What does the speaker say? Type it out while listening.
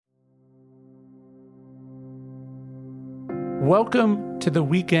Welcome to the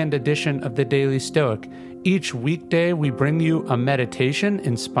weekend edition of the Daily Stoic. Each weekday, we bring you a meditation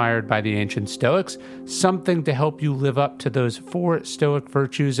inspired by the ancient Stoics, something to help you live up to those 4 Stoic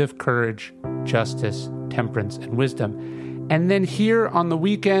virtues of courage, justice, temperance, and wisdom. And then here on the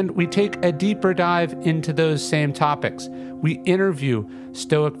weekend, we take a deeper dive into those same topics. We interview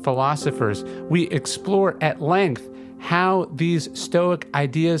Stoic philosophers. We explore at length how these Stoic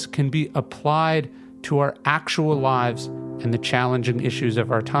ideas can be applied to our actual lives and the challenging issues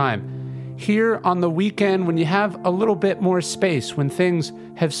of our time. Here on the weekend, when you have a little bit more space, when things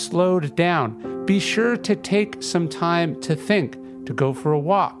have slowed down, be sure to take some time to think, to go for a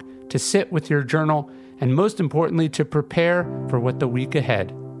walk, to sit with your journal, and most importantly, to prepare for what the week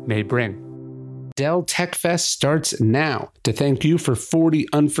ahead may bring. Dell Tech Fest starts now. To thank you for 40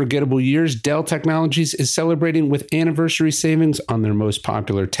 unforgettable years, Dell Technologies is celebrating with anniversary savings on their most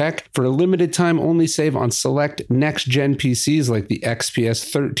popular tech. For a limited time, only save on select next-gen PCs like the XPS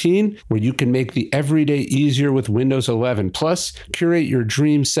 13, where you can make the everyday easier with Windows 11. Plus, curate your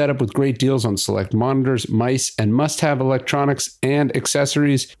dream setup with great deals on select monitors, mice, and must-have electronics and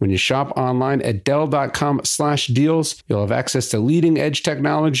accessories. When you shop online at Dell.com/deals, you'll have access to leading-edge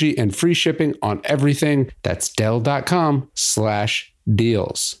technology and free shipping on everything. That's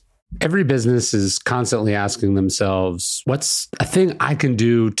Dell.com/deals. Every business is constantly asking themselves, what's a thing I can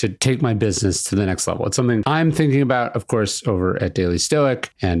do to take my business to the next level? It's something I'm thinking about, of course, over at Daily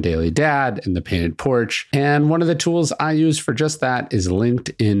Stoic and Daily Dad and the Painted Porch. And one of the tools I use for just that is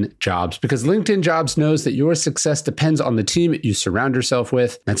LinkedIn Jobs, because LinkedIn Jobs knows that your success depends on the team you surround yourself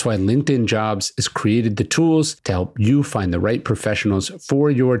with. That's why LinkedIn Jobs has created the tools to help you find the right professionals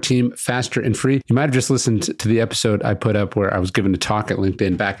for your team faster and free. You might have just listened to the episode I put up where I was given a talk at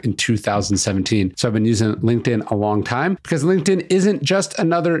LinkedIn back in 2017. So I've been using LinkedIn a long time because LinkedIn isn't just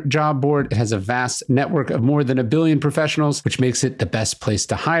another job board. It has a vast network of more than 1 billion professionals, which makes it the best place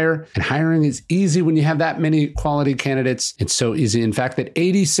to hire. And hiring is easy when you have that many quality candidates. It's so easy, in fact, that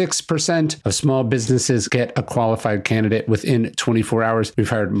 86% of small businesses get a qualified candidate within 24 hours. We've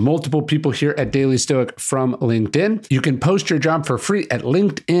hired multiple people here at Daily Stoic from LinkedIn. You can post your job for free at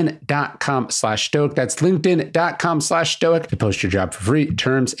linkedin.com/stoic. That's linkedin.com/stoic to post your job for free.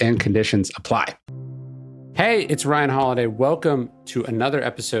 Terms and conditions apply. Hey, it's Ryan Holiday. Welcome to another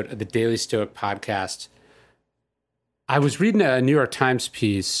episode of the Daily Stoic podcast. I was reading a New York Times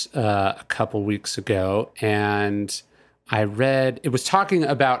piece a couple weeks ago, and I read, it was talking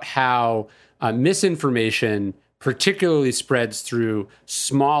about how misinformation particularly spreads through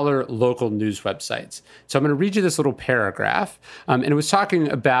smaller local news websites. So I'm going to read you this little paragraph, and it was talking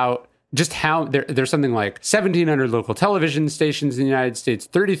about just how there's something like 1,700 local television stations in the United States,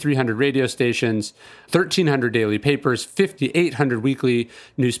 3,300 radio stations, 1,300 daily papers, 5,800 weekly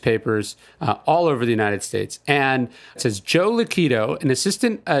newspapers all over the United States. And it says, Joe Lukito, an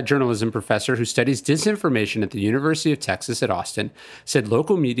assistant journalism professor who studies disinformation at the University of Texas at Austin, said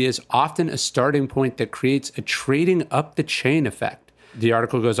local media is often a starting point that creates a trading up the chain effect. The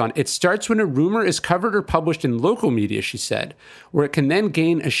article goes on, it starts when a rumor is covered or published in local media, she said, where it can then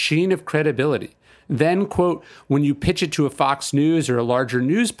gain a sheen of credibility. Then, quote, when you pitch it to a Fox News or a larger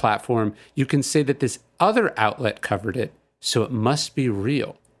news platform, you can say that this other outlet covered it, so it must be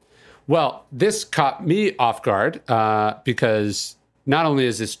real. Well, this caught me off guard because not only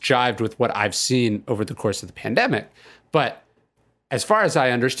is this jived with what I've seen over the course of the pandemic, but as far as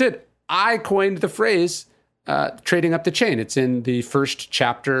I understood, I coined the phrase trading up the chain. It's in the first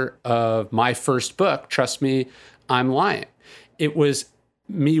chapter of my first book, Trust Me, I'm Lying. It was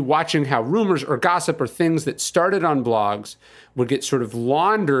me watching how rumors or gossip or things that started on blogs would get sort of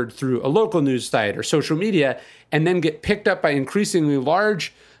laundered through a local news site or social media and then get picked up by increasingly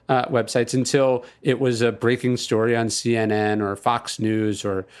large websites until it was a breaking story on CNN or Fox News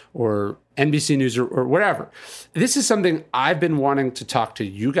or NBC News or whatever. This is something I've been wanting to talk to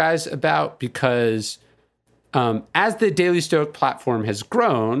you guys about because as the Daily Stoic platform has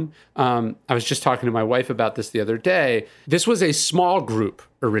grown, I was just talking to my wife about this the other day. This was a small group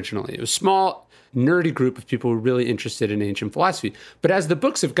originally. It was a small, nerdy group of people who were really interested in ancient philosophy. But as the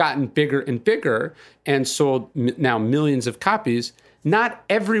books have gotten bigger and bigger and sold now millions of copies, not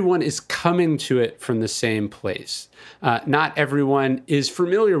everyone is coming to it from the same place. Not everyone is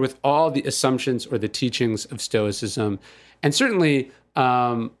familiar with all the assumptions or the teachings of Stoicism. And certainly,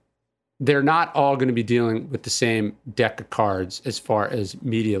 they're not all going to be dealing with the same deck of cards as far as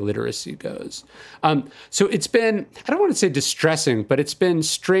media literacy goes. So it's been, I don't want to say distressing, but it's been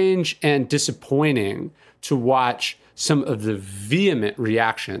strange and disappointing to watch some of the vehement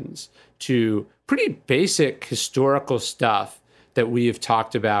reactions to pretty basic historical stuff that we have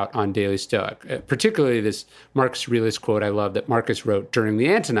talked about on Daily Stoic, particularly this Marcus Aurelius quote I love that Marcus wrote during the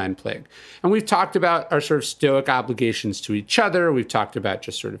Antonine Plague. And we've talked about our sort of Stoic obligations to each other. We've talked about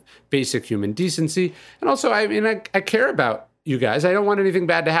just sort of basic human decency. And also, I mean, I care about you guys. I don't want anything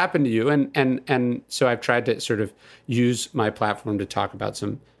bad to happen to you. And so I've tried to sort of use my platform to talk about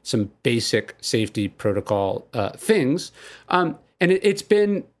some basic safety protocol things. And it's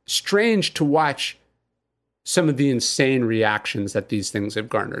been strange to watch some of the insane reactions that these things have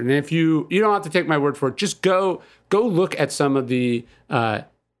garnered. And if you don't have to take my word for it, just go look at some of the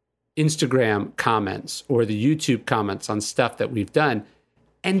Instagram comments or the YouTube comments on stuff that we've done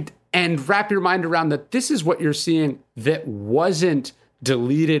and wrap your mind around that this is what you're seeing that wasn't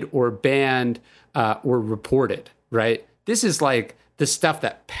deleted or banned or reported, right? This is like the stuff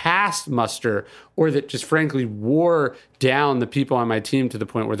that passed muster or that just frankly wore down the people on my team to the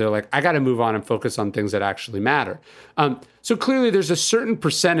point where they're like, I got to move on and focus on things that actually matter. So clearly there's a certain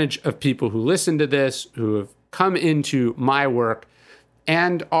percentage of people who listen to this, who have come into my work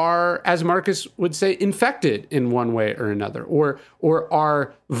and are, as Marcus would say, infected in one way or another, or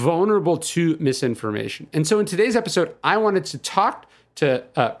are vulnerable to misinformation. And so in today's episode, I wanted to talk to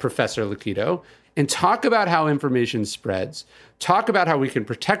Professor Lukito and talk about how information spreads, talk about how we can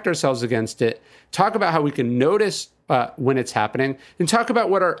protect ourselves against it, talk about how we can notice when it's happening, and talk about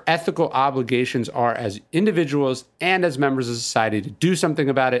what our ethical obligations are as individuals and as members of society to do something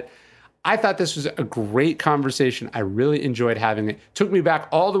about it. I thought this was a great conversation. I really enjoyed having it. Took me back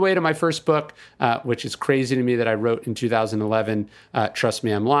all the way to my first book, which is crazy to me that I wrote in 2011, Trust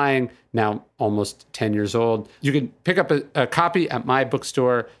Me, I'm Lying, now almost 10 years old. You can pick up a copy at my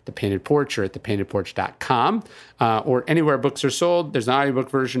bookstore, The Painted Porch, or at thepaintedporch.com, or anywhere books are sold. There's an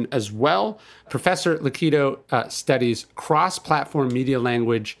audiobook version as well. Professor Lukito studies cross-platform media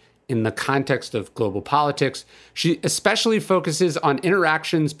language in the context of global politics. She especially focuses on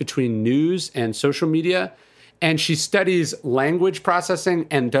interactions between news and social media, and she studies language processing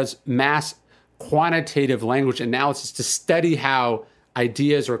and does mass quantitative language analysis to study how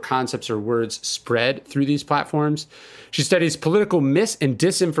ideas or concepts or words spread through these platforms. She studies political mis and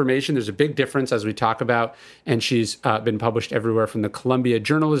disinformation. There's a big difference, as we talk about, and she's been published everywhere from the Columbia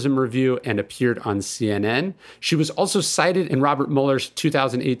Journalism Review and appeared on CNN. She was also cited in Robert Mueller's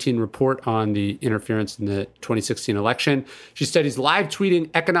 2018 report on the interference in the 2016 election. She studies live tweeting,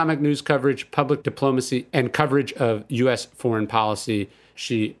 economic news coverage, public diplomacy, and coverage of U.S. foreign policy.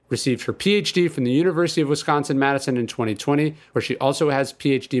 She received her PhD from the University of Wisconsin-Madison in 2020, where she also has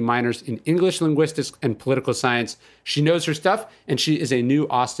PhD minors in English linguistics and political science. She knows her stuff, and she is a new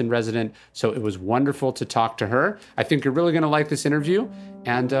Austin resident, so it was wonderful to talk to her. I think you're really going to like this interview,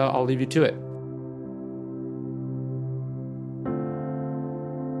 and I'll leave you to it.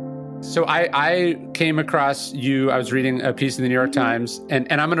 So I came across you. I was reading a piece in the New York Times, and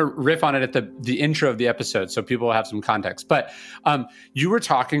I'm going to riff on it at the intro of the episode so people will have some context. But you were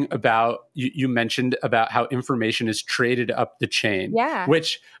talking about, you mentioned about how information is traded up the chain,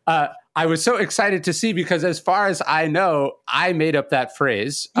 which I was so excited to see because as far as I know, I made up that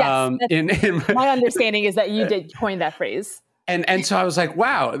phrase. Yes, my understanding is that you did coin that phrase. And so I was like,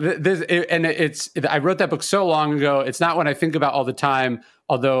 wow, I wrote that book so long ago. It's not one I think about all the time,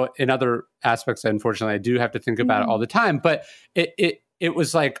 although in other aspects, unfortunately, I do have to think about it all the time. But it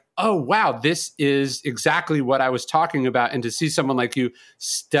was like, oh, wow, this is exactly what I was talking about. And to see someone like you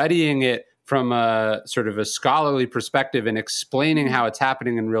studying it from a sort of a scholarly perspective and explaining how it's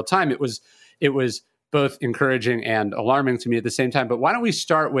happening in real time, it was both encouraging and alarming to me at the same time. But why don't we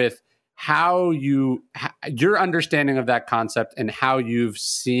start with how your understanding of that concept and how you've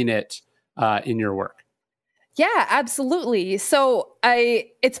seen it in your work? Yeah, absolutely. So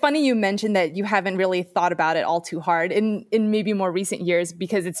it's funny you mentioned that you haven't really thought about it all too hard in maybe more recent years,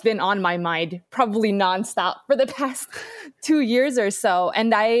 because it's been on my mind probably nonstop for the past 2 years or so.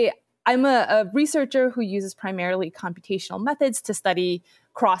 And I'm a researcher who uses primarily computational methods to study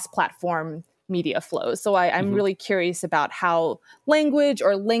cross-platform media flows. So I'm really curious about how language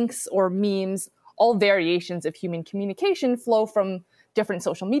or links or memes, all variations of human communication, flow from different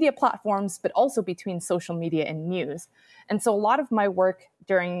social media platforms, but also between social media and news. And so a lot of my work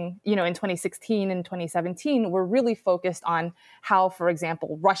during, in 2016 and 2017 were really focused on how, for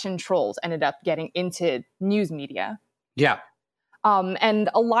example, Russian trolls ended up getting into news media. Yeah. And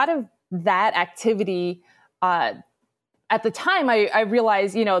a lot of that activity, at the time, I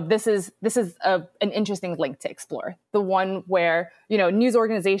realized, this is an interesting link to explore. The one where, news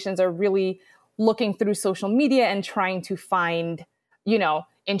organizations are really looking through social media and trying to find,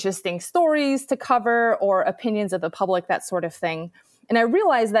 interesting stories to cover or opinions of the public, that sort of thing. And I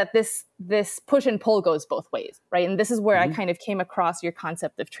realized that this push and pull goes both ways, right? And this is where I kind of came across your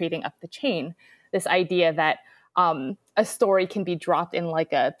concept of trading up the chain, this idea that a story can be dropped in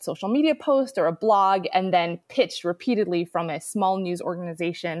like a social media post or a blog and then pitched repeatedly from a small news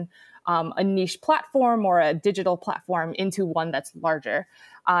organization, a niche platform or a digital platform into one that's larger.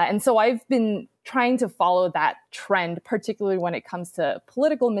 And so I've been trying to follow that trend, particularly when it comes to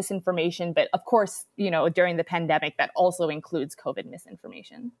political misinformation. But of course, during the pandemic, that also includes COVID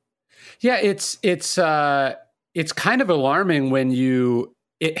misinformation. Yeah, it's kind of alarming when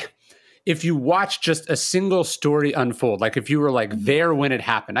if you watch just a single story unfold, like if you were like there when it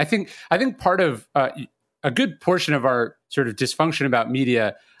happened. I think part of a good portion of our sort of dysfunction about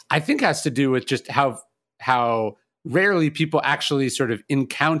media, I think, has to do with just how rarely people actually sort of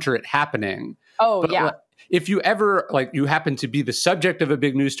encounter it happening. Oh, but yeah. If you ever, you happen to be the subject of a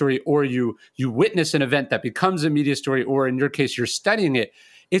big news story, or you witness an event that becomes a media story, or in your case, you're studying it,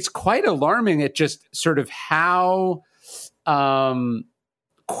 it's quite alarming at just sort of how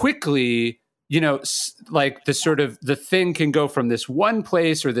quickly, the thing can go from this one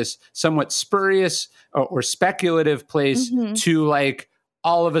place or this somewhat spurious or speculative place to like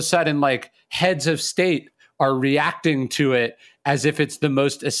all of a sudden, like heads of state are reacting to it as if it's the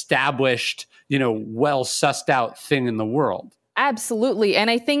most established, well sussed out thing in the world. Absolutely. And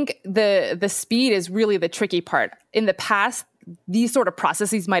I think the speed is really the tricky part. In the past, these sort of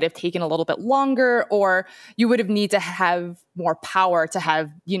processes might have taken a little bit longer, or you would have need to have more power to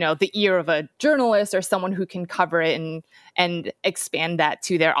have, the ear of a journalist or someone who can cover it and expand that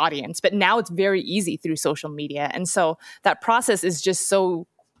to their audience. But now it's very easy through social media. And so that process is just so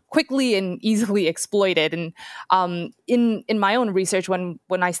quickly and easily exploited. And in my own research, when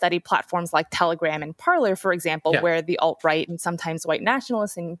I study platforms like Telegram and Parler, for example, where the alt-right and sometimes white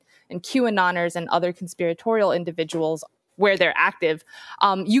nationalists and QAnoners and other conspiratorial individuals, where they're active,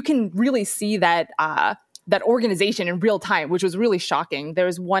 you can really see that organization in real time, which was really shocking. There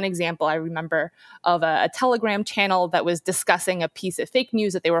was one example I remember of a Telegram channel that was discussing a piece of fake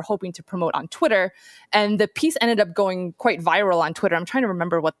news that they were hoping to promote on Twitter. And the piece ended up going quite viral on Twitter. I'm trying to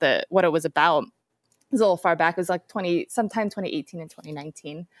remember what it was about. It was a little far back. It was like sometime 2018 and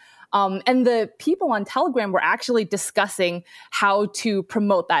 2019. And the people on Telegram were actually discussing how to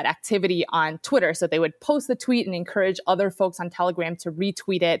promote that activity on Twitter. So they would post the tweet and encourage other folks on Telegram to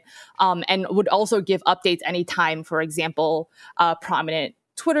retweet it, and would also give updates anytime. For example, a prominent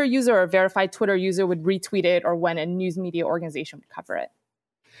Twitter user or a verified Twitter user would retweet it, or when a news media organization would cover it.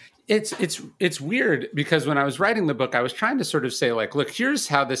 It's weird because when I was writing the book, I was trying to sort of say, like, look, here's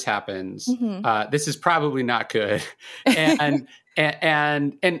how this happens. This is probably not good, and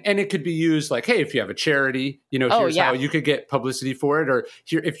it could be used like, hey, if you have a charity, here's how you could get publicity for it, or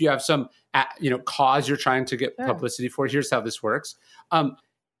here if you have some cause you're trying to get publicity for, here's how this works. And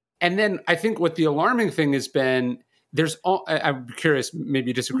then I think what the alarming thing has been. I'm curious,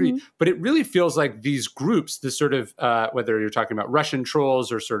 maybe you disagree, but it really feels like these groups, this sort of, whether you're talking about Russian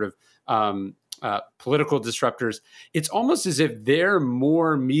trolls or sort of political disruptors, it's almost as if they're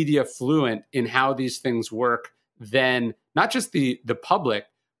more media fluent in how these things work than not just the public,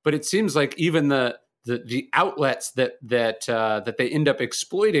 but it seems like even the outlets that they end up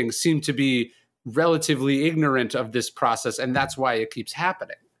exploiting seem to be relatively ignorant of this process, and that's why it keeps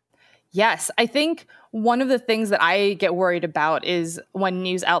happening. Yes, I think one of the things that I get worried about is when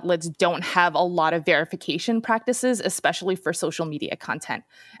news outlets don't have a lot of verification practices, especially for social media content.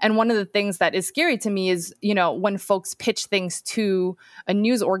 And one of the things that is scary to me is, when folks pitch things to a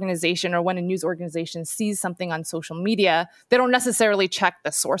news organization, or when a news organization sees something on social media, they don't necessarily check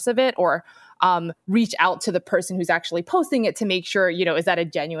the source of it or reach out to the person who's actually posting it to make sure, is that a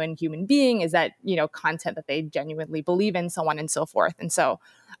genuine human being? Is that, content that they genuinely believe in, so on and so forth. And so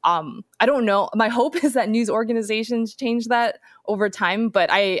I don't know. My hope is that news organizations change that over time,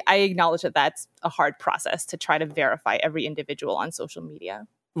 but I acknowledge that that's a hard process to try to verify every individual on social media.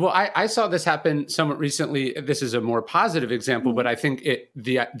 Well, I saw this happen somewhat recently. This is a more positive example, but I think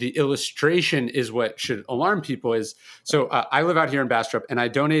the illustration is what should alarm people. I live out here in Bastrop, and I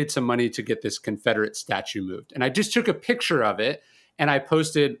donated some money to get this Confederate statue moved. And I just took a picture of it, and I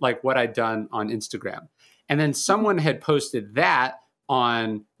posted like what I'd done on Instagram. And then someone had posted that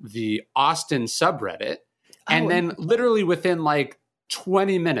on the Austin subreddit. And then literally within like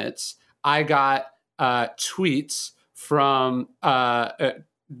 20 minutes, I got tweets from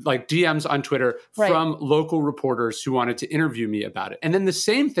like DMs on Twitter from local reporters who wanted to interview me about it. And then the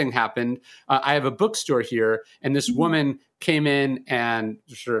same thing happened. I have a bookstore here, and this woman came in and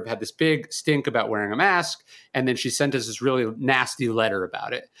sort of had this big stink about wearing a mask. And then she sent us this really nasty letter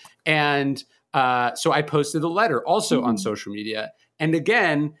about it. And so I posted the letter also on social media. And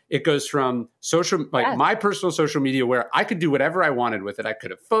again, it goes from social, like my personal social media, where I could do whatever I wanted with it. I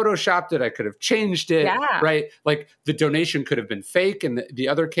could have photoshopped it. I could have changed it, right? Like the donation could have been fake in the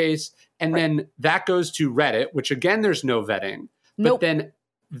other case. And then that goes to Reddit, which again, there's no vetting. But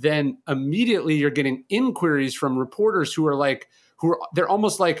then immediately you're getting inquiries from reporters who are they're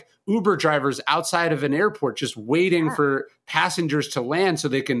almost like Uber drivers outside of an airport, just waiting for passengers to land so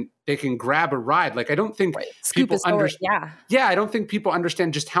they can grab a ride. Like, I don't think people understand. I don't think people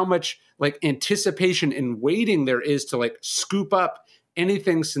understand just how much like anticipation and waiting there is to like scoop up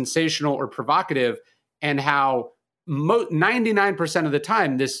anything sensational or provocative, and how 99% of the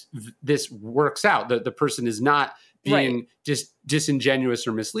time this works out. The person is not being just disingenuous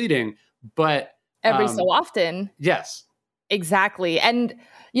or misleading, but every so often. Yes. Exactly. And,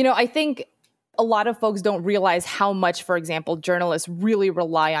 I think a lot of folks don't realize how much, for example, journalists really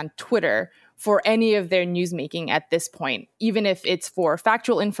rely on Twitter for any of their newsmaking at this point, even if it's for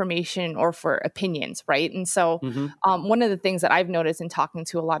factual information or for opinions, right? And so one of the things that I've noticed in talking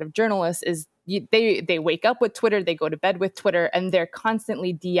to a lot of journalists is they wake up with Twitter, they go to bed with Twitter, and they're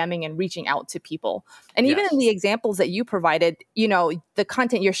constantly DMing and reaching out to people. And even in the examples that you provided, the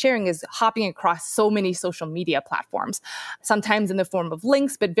content you're sharing is hopping across so many social media platforms, sometimes in the form of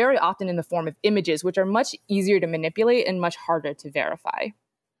links, but very often in the form of images, which are much easier to manipulate and much harder to verify.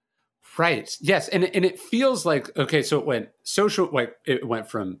 Right. Yes. And it feels like, okay, so it went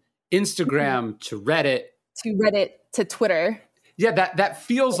from Instagram to Reddit. To Twitter. Yeah, that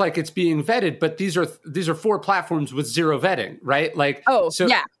feels like it's being vetted, but these are 4 platforms with 0 vetting, right? Like,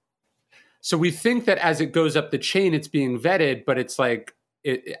 so we think that as it goes up the chain, it's being vetted, but it's like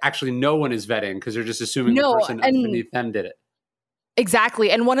actually no one is vetting because they're just assuming the person underneath them did it. Exactly.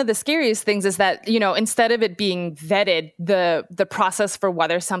 And one of the scariest things is that, instead of it being vetted, the process for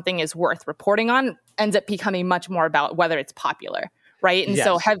whether something is worth reporting on ends up becoming much more about whether it's popular, right? And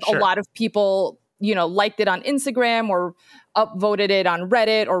so have a lot of people, liked it on Instagram or upvoted it on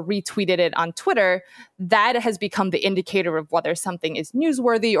Reddit or retweeted it on Twitter, that has become the indicator of whether something is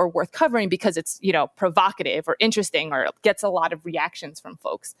newsworthy or worth covering because it's, provocative or interesting or gets a lot of reactions from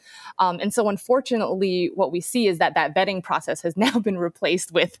folks. And so unfortunately, what we see is that vetting process has now been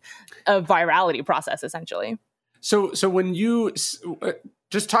replaced with a virality process, essentially. So when you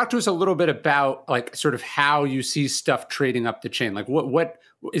just talk to us a little bit about like sort of how you see stuff trading up the chain, like what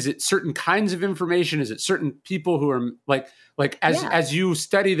is it? Certain kinds of information? Is it certain people who are as you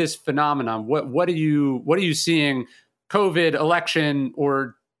study this phenomenon? What are you seeing? COVID, election,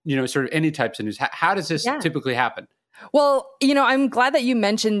 or sort of any types of news? How does this typically happen? Well, I'm glad that you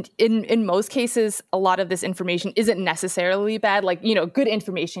mentioned in most cases, a lot of this information isn't necessarily bad. Like, good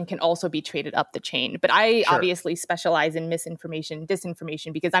information can also be traded up the chain. But I obviously specialize in misinformation,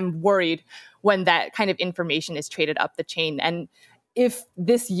 disinformation, because I'm worried when that kind of information is traded up the chain. And if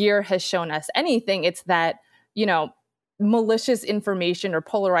this year has shown us anything, it's that, malicious information or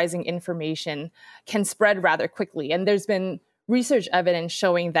polarizing information can spread rather quickly. And there's been research evidence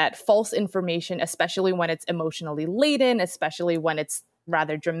showing that false information, especially when it's emotionally laden, especially when it's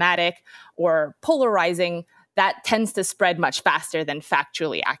rather dramatic or polarizing, that tends to spread much faster than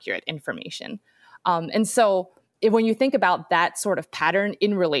factually accurate information. And so when you think about that sort of pattern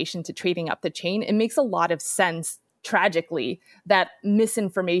in relation to trading up the chain, it makes a lot of sense, tragically, that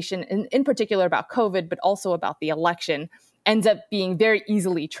misinformation, in particular about COVID, but also about the election, ends up being very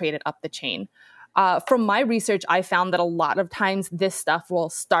easily traded up the chain. From my research, I found that a lot of times this stuff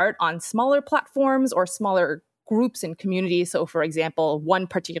will start on smaller platforms or smaller groups and communities. So, for example, one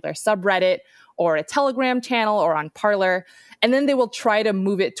particular subreddit or a Telegram channel or on Parler, and then they will try to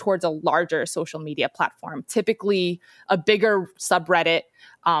move it towards a larger social media platform, typically a bigger subreddit,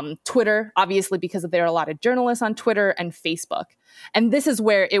 Twitter, obviously, because there are a lot of journalists on Twitter, and Facebook. And this is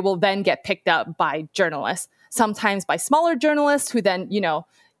where it will then get picked up by journalists, sometimes by smaller journalists who then,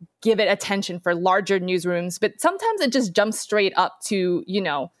 give it attention for larger newsrooms, but sometimes it just jumps straight up to,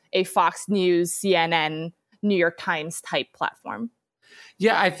 a Fox News, CNN, New York Times type platform.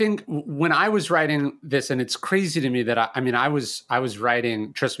 Yeah, I think when I was writing this, and it's crazy to me that I was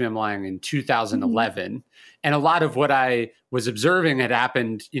writing Trust Me, I'm Lying in 2011, and a lot of what I was observing had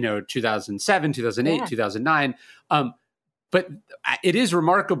happened, 2007, 2008, 2009. But it is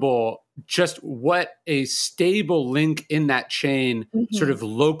remarkable just what a stable link in that chain sort of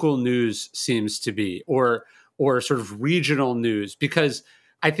local news seems to be, or sort of regional news. Because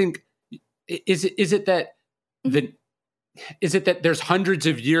I think, is it that there's hundreds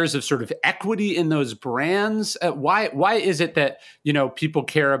of years of sort of equity in those brands? Why is it that, people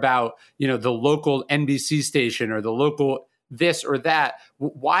care about, the local NBC station or the local this or that?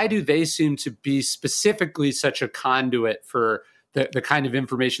 Why do they seem to be specifically such a conduit for the kind of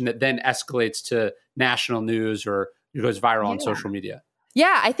information that then escalates to national news or goes viral on Yeah. social media?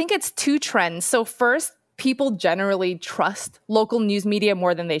 Yeah, I think it's two trends. So first, people generally trust local news media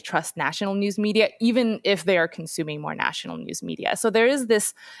more than they trust national news media, even if they are consuming more national news media. So there is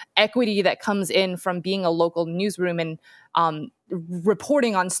this equity that comes in from being a local newsroom and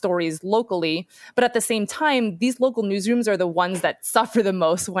reporting on stories locally. But at the same time, these local newsrooms are the ones that suffer the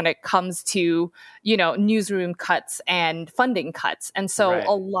most when it comes to, newsroom cuts and funding cuts. And so Right.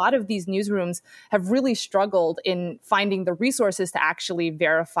 a lot of these newsrooms have really struggled in finding the resources to actually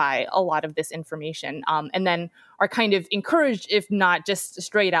verify a lot of this information. And then are kind of encouraged, if not just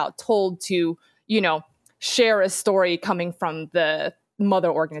straight out told to, share a story coming from the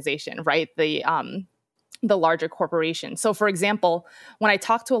mother organization, right? The larger corporation. So for example, when I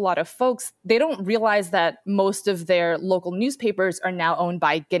talk to a lot of folks, they don't realize that most of their local newspapers are now owned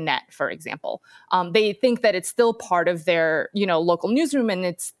by Gannett, for example. They think that it's still part of their, local newsroom and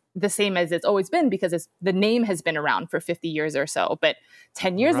it's the same as it's always been because the name has been around for 50 years or so. But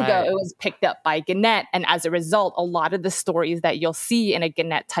 10 years ago, it was picked up by Gannett. And as a result, a lot of the stories that you'll see in a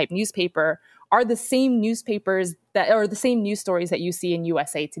Gannett type newspaper are the same newspapers that are the same news stories that you see in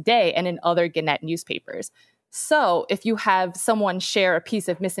USA Today and in other Gannett newspapers. So if you have someone share a piece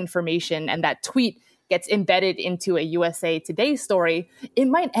of misinformation and that tweet gets embedded into a USA Today story, it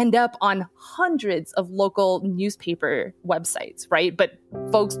might end up on hundreds of local newspaper websites, right? But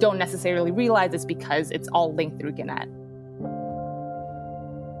folks don't necessarily realize it's because it's all linked through Gannett.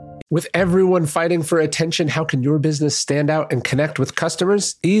 With everyone fighting for attention, how can your business stand out and connect with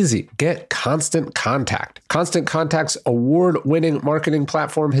customers? Easy. Get Constant Contact. Constant Contact's award-winning marketing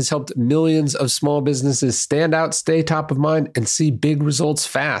platform has helped millions of small businesses stand out, stay top of mind, and see big results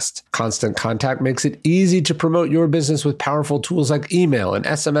fast. Constant Contact makes it easy to promote your business with powerful tools like email and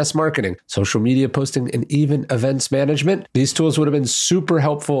SMS marketing, social media posting, and even events management. These tools would have been super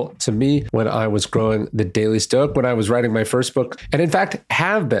helpful to me when I was growing The Daily Stoic, when I was writing my first book, and in fact,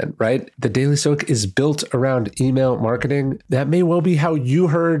 have been. Right? The Daily Stoic is built around email marketing. That may well be how you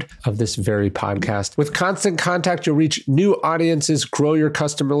heard of this very podcast. With Constant Contact, you'll reach new audiences, grow your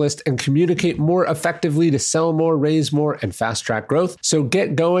customer list, and communicate more effectively to sell more, raise more, and fast track growth. So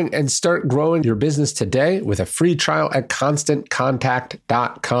get going and start growing your business today with a free trial at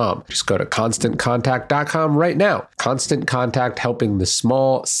ConstantContact.com. Just go to ConstantContact.com right now. Constant Contact, helping the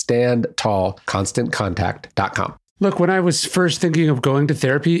small stand tall. ConstantContact.com. Look, when I was first thinking of going to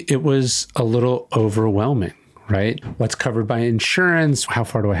therapy, it was a little overwhelming, right? What's covered by insurance? How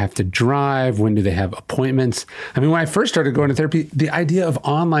far do I have to drive? When do they have appointments? I mean, when I first started going to therapy, the idea of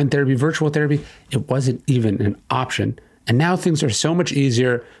online therapy, virtual therapy, it wasn't even an option. And now things are so much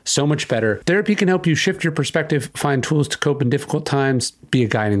easier, so much better. Therapy can help you shift your perspective, find tools to cope in difficult times, be a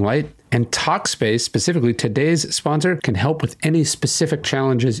guiding light. And Talkspace, specifically today's sponsor, can help with any specific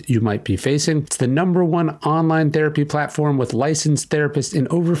challenges you might be facing. It's the #1 online therapy platform with licensed therapists in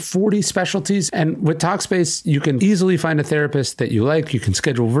over 40 specialties. And with Talkspace, you can easily find a therapist that you like. You can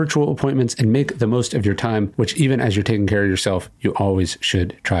schedule virtual appointments and make the most of your time, which even as you're taking care of yourself, you always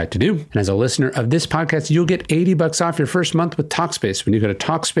should try to do. And as a listener of this podcast, you'll get $80 off your first month with Talkspace when you go to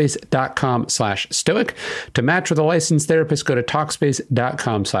Talkspace.com/stoic. To match with a licensed therapist, go to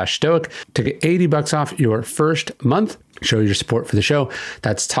Talkspace.com/stoic. To get $80 off your first month, show your support for the show.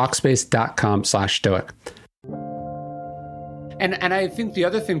 That's Talkspace.com/stoic. And I think the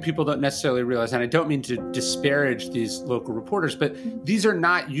other thing people don't necessarily realize, and I don't mean to disparage these local reporters, but these are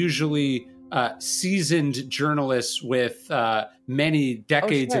not usually seasoned journalists with many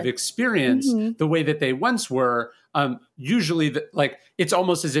decades of experience the way that they once were. Usually, it's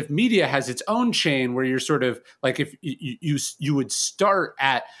almost as if media has its own chain where you're sort of like if you would start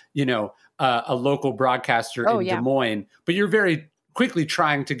at a local broadcaster in Des Moines, but you're very quickly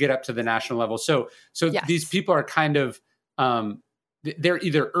trying to get up to the national level. So yes. These people are kind of they're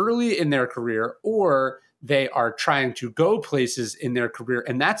either early in their career or they are trying to go places in their career,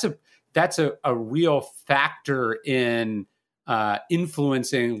 and that's a real factor in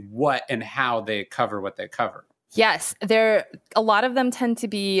influencing what and how they cover what they cover. Yes, a lot of them tend to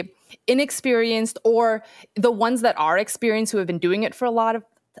be inexperienced, or the ones that are experienced who have been doing it for a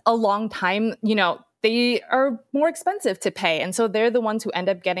long time, they are more expensive to pay. And so they're the ones who end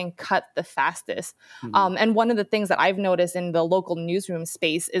up getting cut the fastest. Mm-hmm. And one of the things that I've noticed in the local newsroom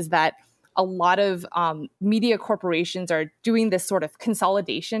space is that a lot of media corporations are doing this sort of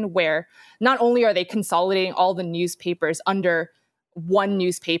consolidation where not only are they consolidating all the newspapers under one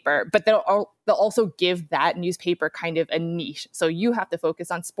newspaper, but they'll also give that newspaper kind of a niche. So you have to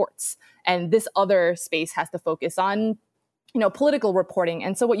focus on sports, and this other space has to focus on, political reporting.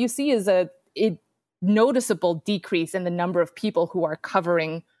 And so what you see is noticeable decrease in the number of people who are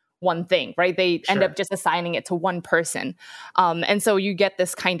covering one thing, right? They end up just assigning it to one person. And so you get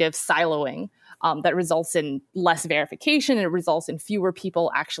this kind of siloing that results in less verification, and it results in fewer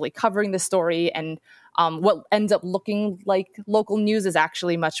people actually covering the story. And what ends up looking like local news is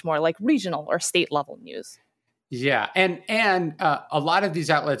actually much more like regional or state level news. Yeah. And a lot of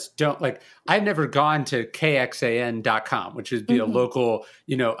these outlets don't, like, I've never gone to kxan.com, which would be a local,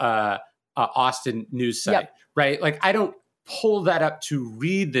 Austin news site, right? Like, I don't pull that up to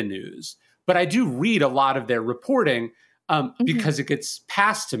read the news, but I do read a lot of their reporting because it gets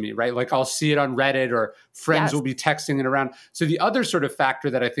passed to me, right? Like, I'll see it on Reddit, or friends will be texting it around. So the other sort of factor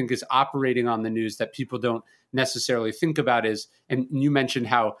that I think is operating on the news that people don't necessarily think about is, and you mentioned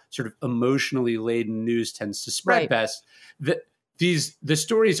how sort of emotionally laden news tends to spread best, that the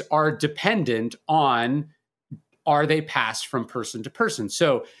stories are dependent on, are they passed from person to person?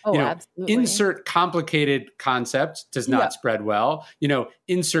 So, insert complicated concept does not spread well.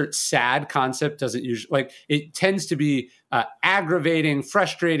 Insert sad concept doesn't usually, like, it tends to be aggravating,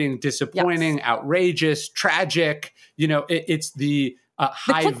 frustrating, disappointing, outrageous, tragic. It's the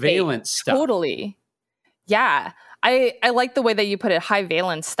high valence stuff. Totally. Yeah. I like the way that you put it, high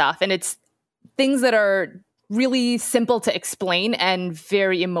valence stuff. And it's things that are really simple to explain and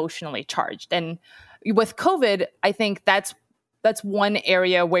very emotionally charged. And with COVID, I think that's one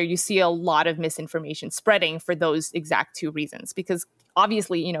area where you see a lot of misinformation spreading for those exact two reasons. Because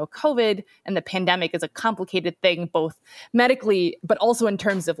obviously, COVID and the pandemic is a complicated thing, both medically, but also in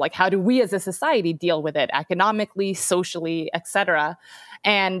terms of, like, how do we as a society deal with it economically, socially, et cetera.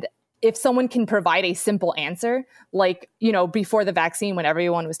 And if someone can provide a simple answer, like, before the vaccine, when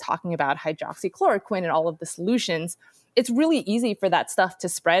everyone was talking about hydroxychloroquine and all of the solutions, it's really easy for that stuff to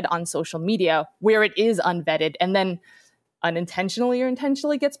spread on social media where it is unvetted and then unintentionally or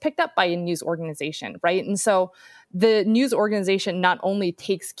intentionally gets picked up by a news organization, right? And so the news organization not only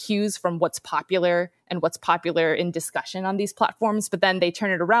takes cues from what's popular and what's popular in discussion on these platforms, but then they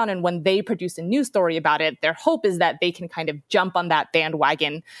turn it around, and when they produce a news story about it, their hope is that they can kind of jump on that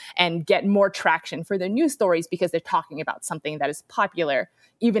bandwagon and get more traction for their news stories because they're talking about something that is popular,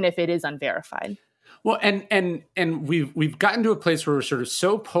 even if it is unverified. Well, and we've gotten to a place where we're sort of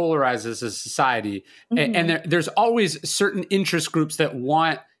so polarized as a society, and there's always certain interest groups that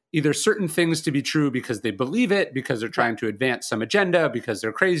want either certain things to be true because they believe it, because they're trying to advance some agenda, because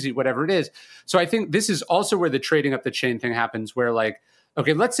they're crazy, whatever it is. So I think this is also where the trading up the chain thing happens, where, like,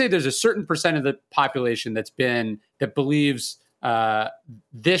 okay, let's say there's a certain percent of the population that believes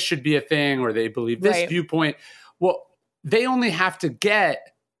this should be a thing, or they believe this viewpoint. Well, they only have to get,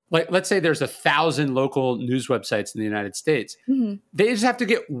 like, let's say there's 1,000 local news websites in the United States. They just have to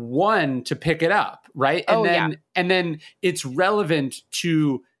get one to pick it up, right? And then it's relevant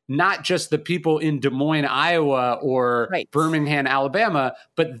to not just the people in Des Moines, Iowa, or Birmingham, Alabama,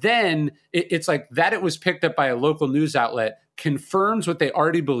 but then it's like that it was picked up by a local news outlet confirms what they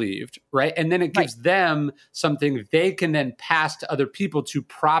already believed, right? And then it gives them something they can then pass to other people to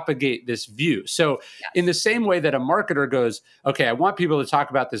propagate this view. So in the same way that a marketer goes, okay, I want people to talk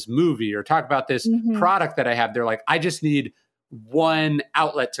about this movie or talk about this product that I have, they're like, I just need one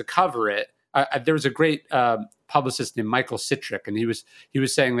outlet to cover it. There was a great publicist named Michael Citrick, and he was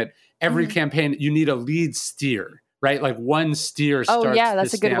saying that every campaign, you need a lead steer, right? Like one steer starts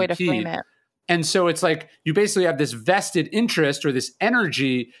that's a good stampede. way to frame it. And so it's like you basically have this vested interest or this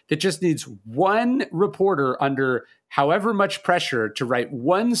energy that just needs one reporter under however much pressure to write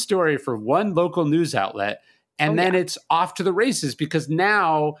one story for one local news outlet. And then it's off to the races, because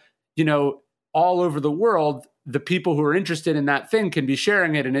now, all over the world, the people who are interested in that thing can be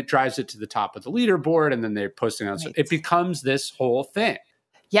sharing it, and it drives it to the top of the leaderboard, and then they're posting on. So it becomes this whole thing.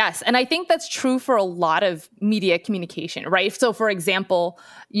 Yes. And I think that's true for a lot of media communication, right? So, for example,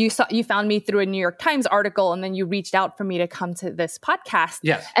 you found me through a New York Times article, and then you reached out for me to come to this podcast.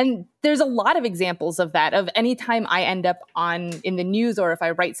 Yes. And there's a lot of examples of that, of any time I end up in the news, or if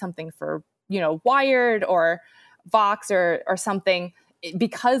I write something for, Wired or Vox or something,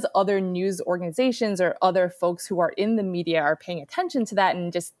 because other news organizations or other folks who are in the media are paying attention to that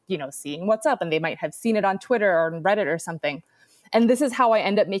and just, seeing what's up, and they might have seen it on Twitter or on Reddit or something. And this is how I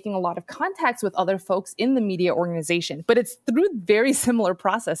end up making a lot of contacts with other folks in the media organization. But it's through very similar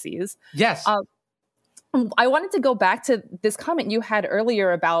processes. Yes. I wanted to go back to this comment you had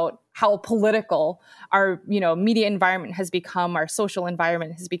earlier about how political our, media environment has become, our social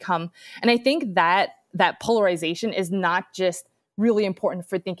environment has become. And I think that polarization is not just really important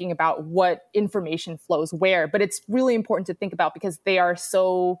for thinking about what information flows where, but it's really important to think about because they are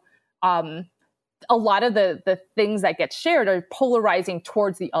so a lot of the things that get shared are polarizing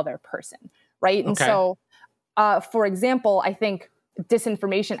towards the other person, right? And Okay. so, for example, I think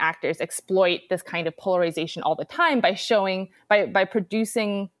disinformation actors exploit this kind of polarization all the time by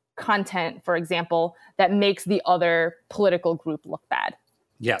producing content, for example, that makes the other political group look bad.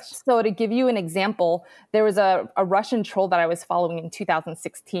 Yes. So to give you an example, there was a Russian troll that I was following in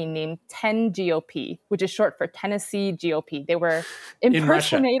 2016 named 10 GOP, which is short for Tennessee GOP. They were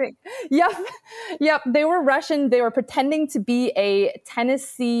impersonating. Yep. Yep. They were Russian. They were pretending to be a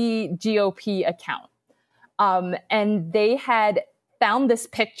Tennessee GOP account. And they had found this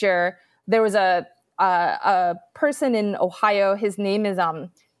picture. There was a person in Ohio. His name is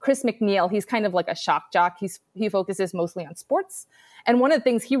Chris McNeil. He's kind of like a shock jock. He focuses mostly on sports. And one of the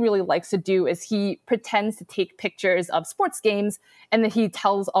things he really likes to do is he pretends to take pictures of sports games, and then he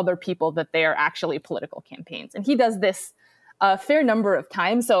tells other people that they are actually political campaigns. And he does this a fair number of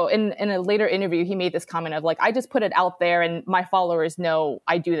times. So in a later interview, he made this comment of like, I just put it out there and my followers know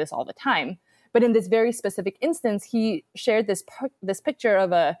I do this all the time. But in this very specific instance, he shared this picture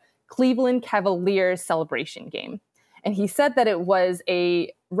of a Cleveland Cavaliers celebration game. And he said that it was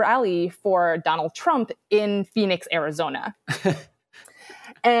a rally for Donald Trump in Phoenix, Arizona.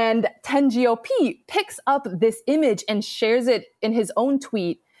 And 10 GOP picks up this image and shares it in his own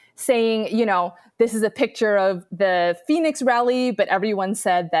tweet saying, this is a picture of the Phoenix rally, but everyone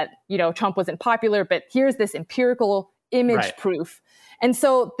said that, Trump wasn't popular, but here's this empirical image proof. And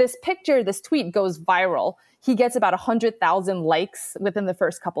so this tweet goes viral. He gets about 100,000 likes within the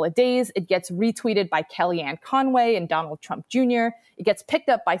first couple of days. It gets retweeted by Kellyanne Conway and Donald Trump Jr. It gets picked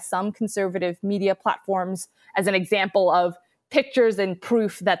up by some conservative media platforms as an example of pictures and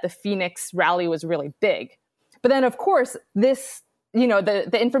proof that the Phoenix rally was really big. But then, of course, this,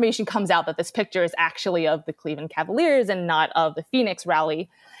 the information comes out that this picture is actually of the Cleveland Cavaliers and not of the Phoenix rally.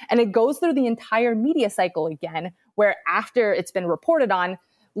 And it goes through the entire media cycle again, where after it's been reported on,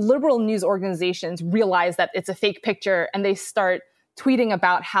 liberal news organizations realize that it's a fake picture and they start tweeting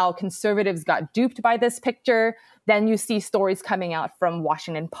about how conservatives got duped by this picture. Then you see stories coming out from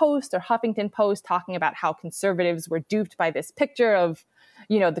Washington Post or Huffington Post talking about how conservatives were duped by this picture of,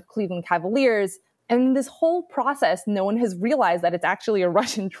 the Cleveland Cavaliers. And in this whole process, no one has realized that it's actually a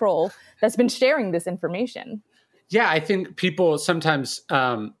Russian troll that's been sharing this information. Yeah, I think people sometimes,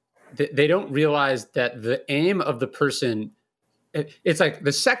 they don't realize that the aim of the person, it's like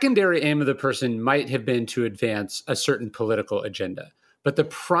the secondary aim of the person might have been to advance a certain political agenda. But the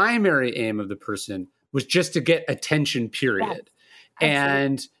primary aim of the person was just to get attention, period.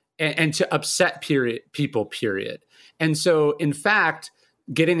 Yes, and to upset people, period. And so, in fact,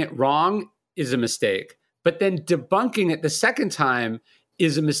 getting it wrong is a mistake. But then debunking it the second time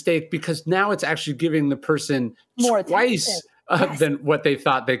is a mistake because now it's actually giving the person more twice than what they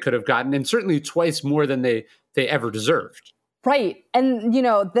thought they could have gotten, and certainly twice more than they ever deserved. Right. And,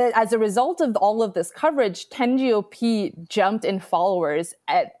 as a result of all of this coverage, 10 GOP jumped in followers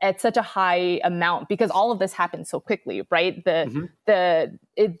at such a high amount because all of this happened so quickly, right? The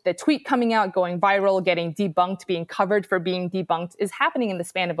tweet coming out, going viral, getting debunked, being covered for being debunked is happening in the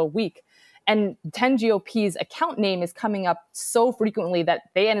span of a week. And 10 GOP's account name is coming up so frequently that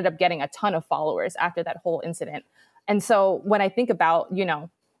they ended up getting a ton of followers after that whole incident. And so when I think about,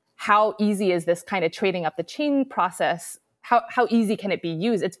 how easy is this kind of trading up the chain process, how easy can it be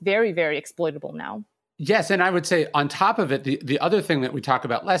used? It's very, very exploitable now. Yes. And I would say on top of it, the other thing that we talk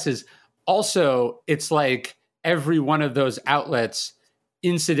about less is also it's like every one of those outlets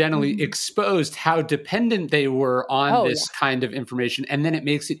incidentally exposed how dependent they were on this kind of information. And then it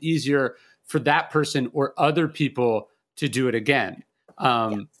makes it easier for that person or other people to do it again.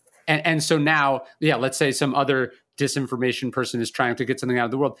 And so now, let's say some other disinformation person is trying to get something out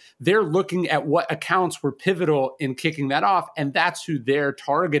of the world. They're looking at what accounts were pivotal in kicking that off. And that's who they're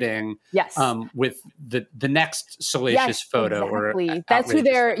targeting with the next salacious photo. Exactly. Or that's who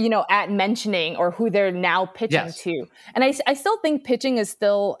they're, at mentioning or who they're now pitching to. And I still think pitching is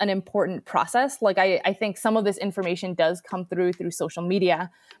still an important process. Like I think some of this information does come through social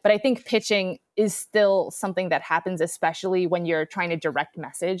media, but I think pitching is still something that happens, especially when you're trying to direct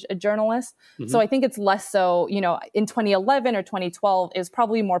message a journalist. So I think it's less so, in 2011 or 2012, it was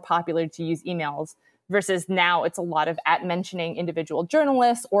probably more popular to use emails versus now it's a lot of mentioning individual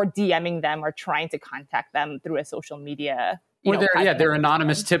journalists or DMing them or trying to contact them through a social media. Or their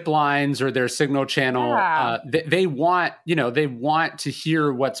anonymous tip lines or their signal channel. They want to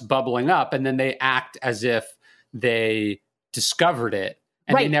hear what's bubbling up, and then they act as if they discovered it.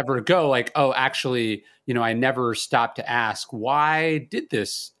 And they never go like, oh, actually, I never stopped to ask, why did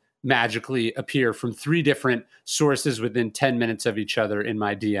this magically appear from 3 different sources within 10 minutes of each other in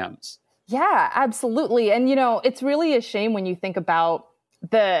my DMs? Yeah, absolutely. And, it's really a shame when you think about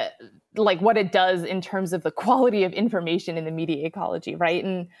the like what it does in terms of the quality of information in the media ecology, right?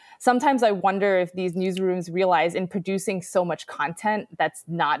 And sometimes I wonder if these newsrooms realize in producing so much content that's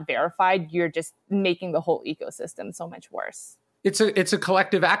not verified, you're just making the whole ecosystem so much worse. It's a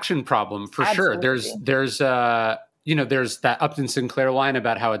collective action problem for Absolutely. sure. There's that Upton Sinclair line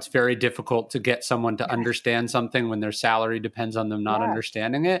about how it's very difficult to get someone to understand something when their salary depends on them not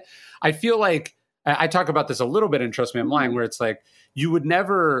understanding it. I feel like I talk about this a little bit in Trust Me, I'm Lying, where it's like you would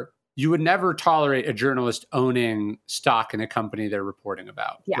never tolerate a journalist owning stock in a company they're reporting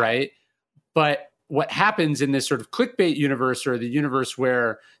about, right? But what happens in this sort of clickbait universe, or the universe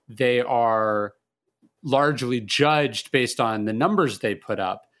where they are largely judged based on the numbers they put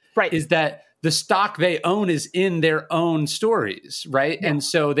up, is that the stock they own is in their own stories, right? Yeah. And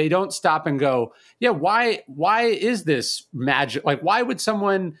so they don't stop and go, why is this magic? Like, why would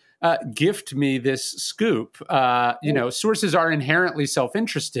someone gift me this scoop? Sources are inherently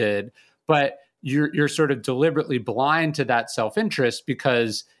self-interested, but you're sort of deliberately blind to that self-interest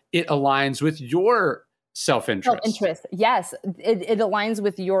because it aligns with your self-interest. Self-interest, yes. It aligns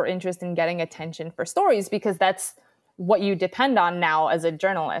with your interest in getting attention for stories because that's what you depend on now as a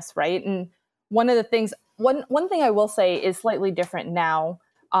journalist, right? And one of the things, one thing I will say is slightly different now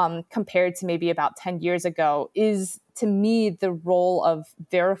compared to maybe about 10 years ago is, to me, the role of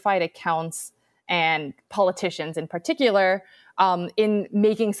verified accounts and politicians in particular in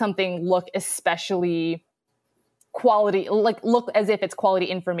making something look especially quality, like look as if it's quality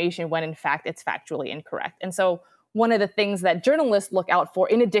information when in fact it's factually incorrect. And so one of the things that journalists look out for,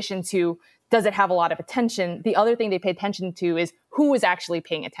 in addition to does it have a lot of attention, the other thing they pay attention to is who is actually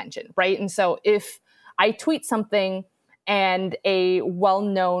paying attention, right? And so if I tweet something and a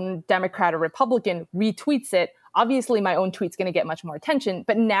well-known Democrat or Republican retweets it, obviously my own tweet's going to get much more attention,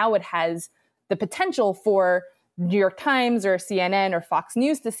 but now it has the potential for New York Times or CNN or Fox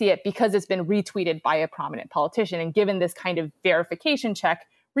News to see it because it's been retweeted by a prominent politician and given this kind of verification check,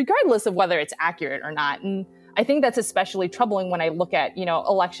 regardless of whether it's accurate or not. And I think that's especially troubling when I look at,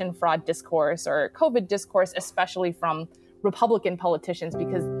 election fraud discourse or COVID discourse, especially from Republican politicians,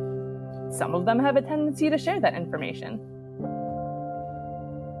 because some of them have a tendency to share that information.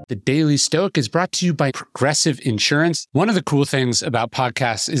 The Daily Stoic is brought to you by Progressive Insurance. One of the cool things about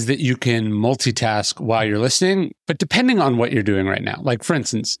podcasts is that you can multitask while you're listening, but depending on what you're doing right now. Like, for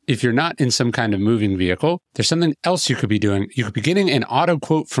instance, if you're not in some kind of moving vehicle, there's something else you could be doing. You could be getting an auto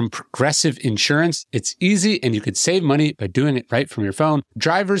quote from Progressive Insurance. It's easy, and you could save money by doing it right from your phone.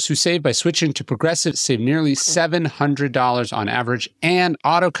 Drivers who save by switching to Progressive save nearly $700 on average, and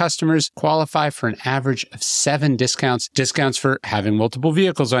auto customers qualify for an average of 7 discounts. Discounts for having multiple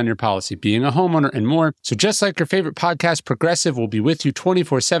vehicles on your policy, being a homeowner, and more. So just like your favorite podcast, Progressive will be with you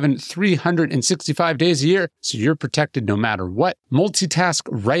 24/7, 365 days a year, so you're protected no matter what. Multitask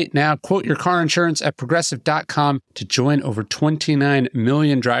right now. Quote your car insurance at Progressive.com to join over 29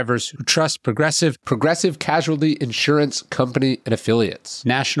 million drivers who trust Progressive. Progressive Casualty Insurance Company and Affiliates.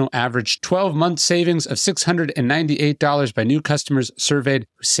 National average 12-month savings of $698 by new customers surveyed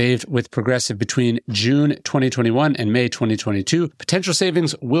who saved with Progressive between June 2021 and May 2022. Potential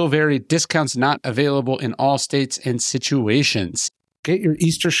savings will vary. Discounts not available in all states and situations. Get your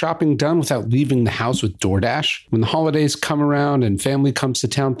Easter shopping done without leaving the house with DoorDash. When the holidays come around and family comes to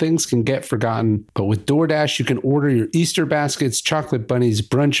town, things can get forgotten. But with DoorDash, you can order your Easter baskets, chocolate bunnies,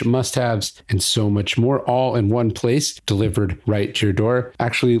 brunch must-haves, and so much more, all in one place, delivered right to your door.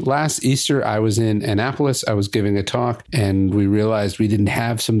 Actually, last Easter, I was in Annapolis. I was giving a talk, and we realized we didn't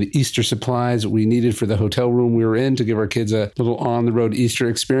have some of the Easter supplies we needed for the hotel room we were in to give our kids a little on-the-road Easter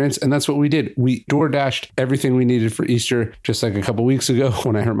experience. And that's what we did. We DoorDashed everything we needed for Easter, just like a couple weeks ago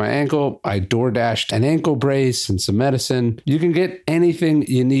when I hurt my ankle. I DoorDashed an ankle brace and some medicine. You can get anything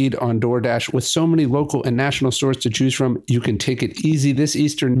you need on DoorDash. With so many local and national stores to choose from, you can take it easy this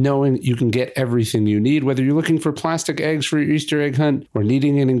Easter knowing you can get everything you need. Whether you're looking for plastic eggs for your Easter egg hunt or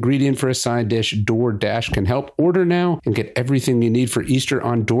needing an ingredient for a side dish, DoorDash can help. Order now and get everything you need for Easter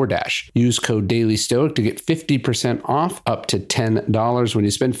on DoorDash. Use code DailyStoic to get 50% off up to $10 when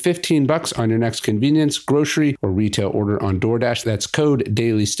you spend $15 on your next convenience, grocery, or retail order on DoorDash. That's code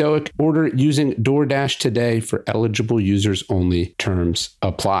DailyStoic. Order using DoorDash today for eligible users only. Terms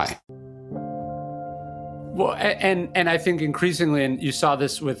apply. Well, and I think increasingly, and you saw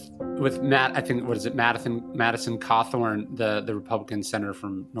this with Matt, I think, Madison Cawthorn, the Republican senator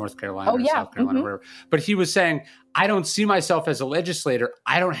from North Carolina or South Carolina, or wherever. But he was saying, I don't see myself as a legislator.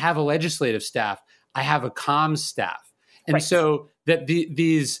 I don't have a legislative staff. I have a comms staff. And so that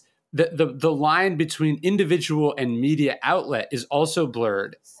the line between individual and media outlet is also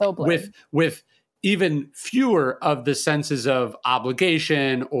blurred. So blurred. With even fewer of the senses of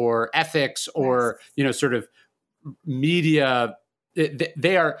obligation or ethics or, sort of media.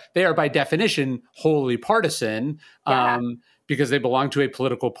 They are by definition wholly partisan, because they belong to a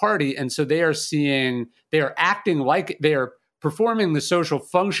political party. And so they are acting like they are performing the social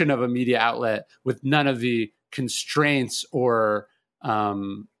function of a media outlet with none of the constraints or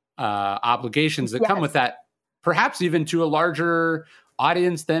obligations that come with that, perhaps even to a larger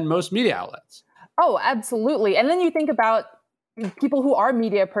audience than most media outlets. Oh, absolutely. And then you think about people who are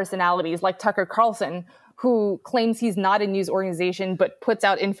media personalities like Tucker Carlson, who claims he's not a news organization, but puts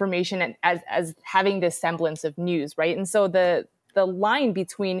out information as having this semblance of news, right? And so the line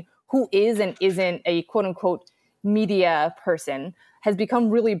between who is and isn't a quote unquote media person has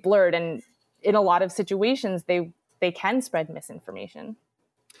become really blurred. And in a lot of situations, they can spread misinformation.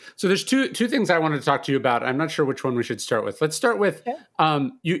 So there's two things I wanted to talk to you about. I'm not sure which one we should start with. Let's start with,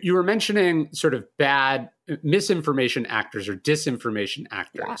 you were mentioning sort of bad misinformation actors or disinformation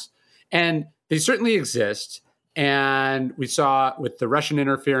actors. Yeah. And they certainly exist. And we saw with the Russian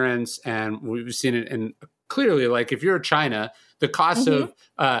interference, and we've seen it in clearly, like if you're China, the cost of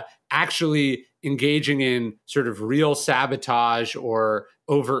actually engaging in sort of real sabotage or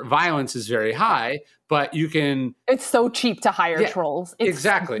overt violence is very high, but you can... It's so cheap to hire trolls. It's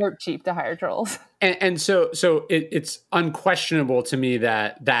exactly. super cheap to hire trolls. And so it's unquestionable to me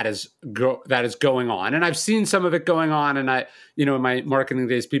that is going on. And I've seen some of it going on. And I, in my marketing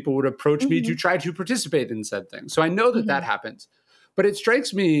days, people would approach me to try to participate in said things. So I know that happens. But it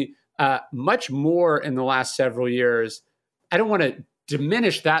strikes me much more in the last several years. I don't want to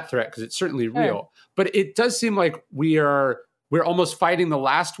diminish that threat because it's certainly real. But it does seem like we're almost fighting the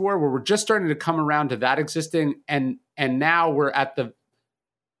last war, where we're just starting to come around to that existing. And now we're at the...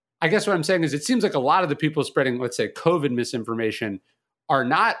 I guess what I'm saying is it seems like a lot of the people spreading, let's say, COVID misinformation are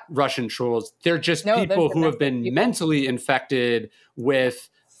not Russian trolls. They're just people who have been mentally infected with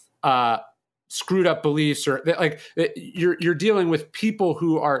screwed up beliefs, or like you're dealing with people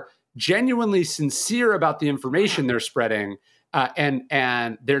who are genuinely sincere about the information they're spreading,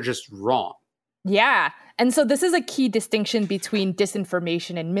 and they're just wrong. Yeah. And so this is a key distinction between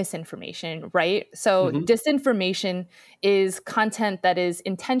disinformation and misinformation, right? So disinformation is content that is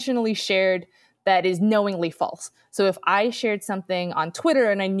intentionally shared that is knowingly false. So if I shared something on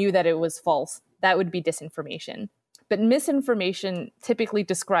Twitter and I knew that it was false, that would be disinformation. But misinformation typically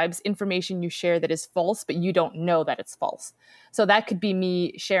describes information you share that is false, but you don't know that it's false. So that could be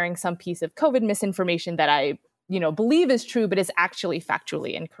me sharing some piece of COVID misinformation that I, believe is true, but is actually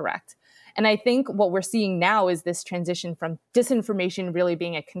factually incorrect. And I think what we're seeing now is this transition from disinformation really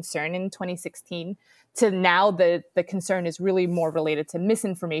being a concern in 2016 to now the concern is really more related to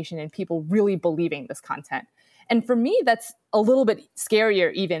misinformation and people really believing this content. And for me, that's a little bit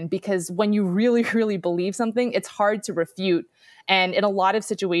scarier even, because when you really, really believe something, it's hard to refute. And in a lot of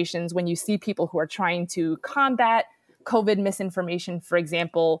situations, when you see people who are trying to combat COVID misinformation, for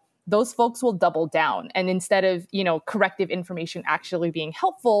example, those folks will double down. And instead of, corrective information actually being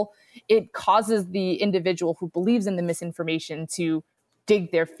helpful, it causes the individual who believes in the misinformation to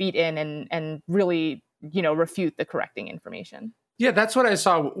dig their feet in and really, refute the correcting information. Yeah, that's what I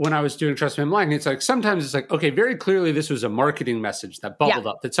saw when I was doing Trust Me, I'm Lying. It's like, sometimes it's like, okay, very clearly this was a marketing message that bubbled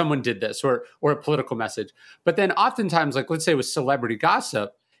up, that someone did this, or a political message. But then oftentimes, like, let's say with celebrity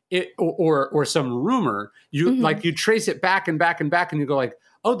gossip, or some rumor, you you trace it back and back and back, and you go like,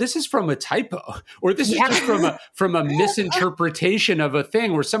 oh, this is from a typo, or this is just from a misinterpretation of a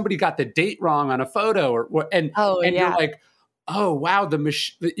thing where somebody got the date wrong on a photo, and you're like, oh wow,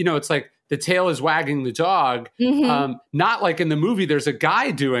 it's like the tail is wagging the dog. Not like in the movie, there's a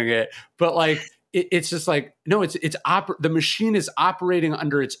guy doing it, but like it's just like, no, the machine is operating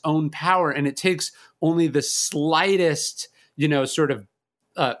under its own power, and it takes only the slightest, sort of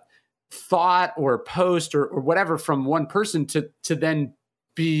thought or post or whatever from one person to then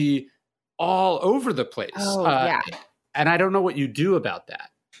be all over the place. And I don't know what you do about that.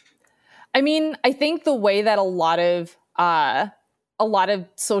 I mean, I think the way that a lot of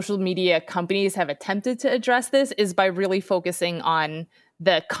social media companies have attempted to address this is by really focusing on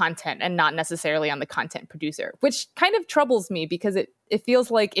the content and not necessarily on the content producer, which kind of troubles me because it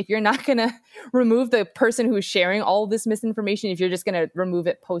feels like if you're not going to remove the person who's sharing all of this misinformation, if you're just going to remove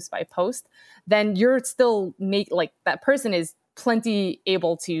it post by post, then you're still that person is plenty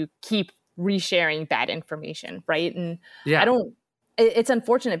able to keep resharing bad information, right? And it's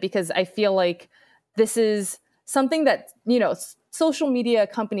unfortunate because I feel like this is something that, social media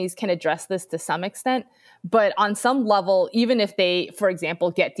companies can address this to some extent, but on some level, even if they, for example,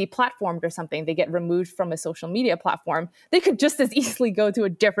 get deplatformed or something, they get removed from a social media platform, they could just as easily go to a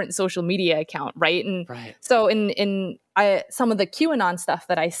different social media account, right? And so in some of the QAnon stuff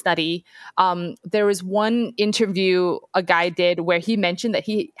that I study, there was one interview a guy did where he mentioned that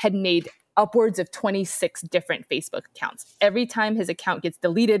he had made upwards of 26 different Facebook accounts. Every time his account gets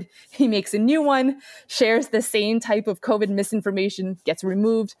deleted, he makes a new one, shares the same type of COVID misinformation, gets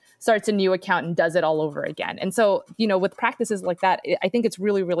removed, starts a new account, and does it all over again. And so, with practices like that, I think it's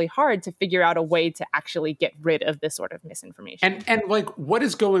really, really hard to figure out a way to actually get rid of this sort of misinformation. And like, what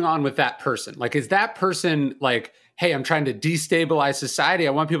is going on with that person? Like, is that person like, hey, I'm trying to destabilize society,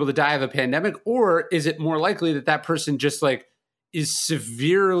 I want people to die of a pandemic? Or is it more likely that that person just like is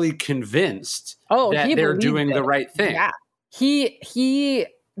severely convinced that they're doing the right thing? Yeah.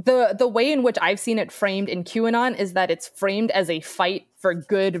 The way in which I've seen it framed in QAnon is that it's framed as a fight for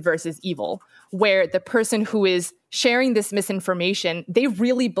good versus evil, where the person who is sharing this misinformation, they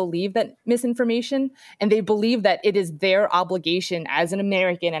really believe that misinformation, and they believe that it is their obligation as an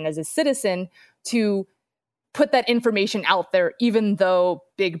American and as a citizen to put that information out there, even though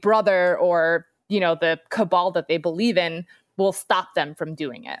Big Brother or, the cabal that they believe in will stop them from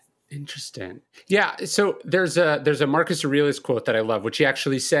doing it. Interesting. Yeah. So there's a Marcus Aurelius quote that I love, which he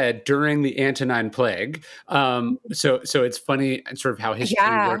actually said during the Antonine Plague. So it's funny sort of how history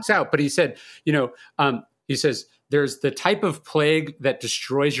works out. But he said, he says, there's the type of plague that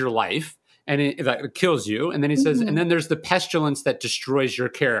destroys your life and that kills you. And then he says, and then there's the pestilence that destroys your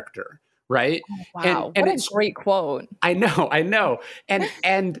character. Right. Oh, wow. And what a great quote. I know.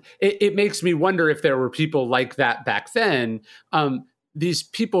 And it makes me wonder if there were people like that back then. These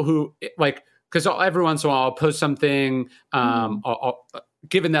people who like, because every once in a while I'll post something,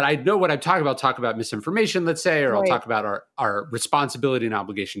 given that I know what I'm talking about, talk about misinformation, let's say, or I'll talk about our responsibility and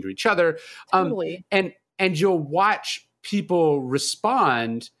obligation to each other. Totally. And you'll watch people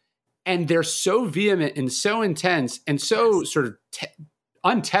respond and they're so vehement and so intense and so sort of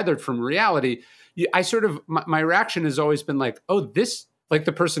untethered from reality. I sort of, my reaction has always been like, oh, this, like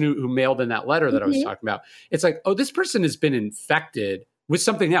the person who mailed in that letter that I was talking about, it's like, oh, this person has been infected with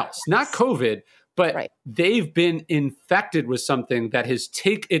something else, not COVID, but they've been infected with something that has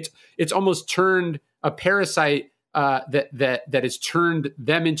it's almost turned a parasite that has turned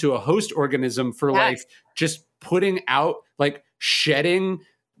them into a host organism for like just putting out, like shedding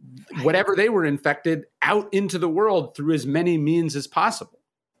whatever they were infected out into the world through as many means as possible.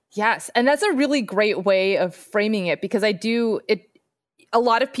 Yes. And that's a really great way of framing it, because a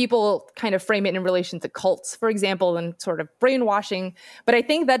lot of people kind of frame it in relation to cults, for example, and sort of brainwashing. But I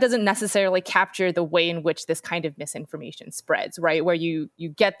think that doesn't necessarily capture the way in which this kind of misinformation spreads, right? Where you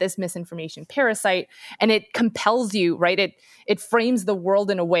get this misinformation parasite and it compels you, right? It frames the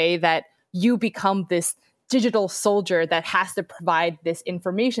world in a way that you become this digital soldier that has to provide this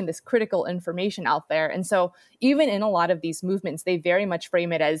information, this critical information out there. And so even in a lot of these movements, they very much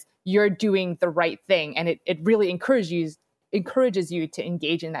frame it as you're doing the right thing. And it really encourages you to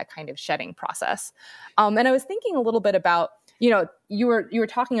engage in that kind of shedding process. And I was thinking a little bit about, you were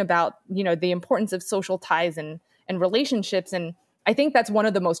talking about, the importance of social ties and relationships. And I think that's one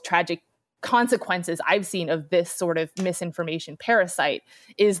of the most tragic consequences I've seen of this sort of misinformation parasite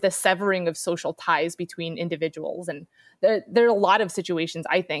is the severing of social ties between individuals. And there are a lot of situations,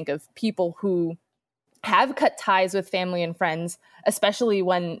 I think, of people who have cut ties with family and friends, especially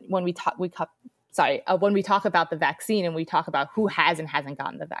when we talk about the vaccine and we talk about who has and hasn't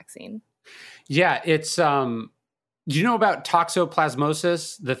gotten the vaccine. Yeah, it's do you know about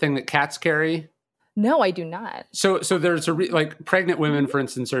toxoplasmosis, the thing that cats carry? No, I do not. So there's like pregnant women, for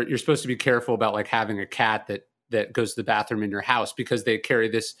instance, you're supposed to be careful about like having a cat that goes to the bathroom in your house because they carry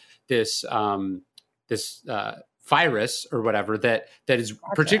this virus or whatever that is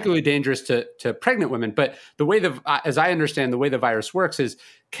particularly dangerous to pregnant women. But the way as I understand, the way the virus works is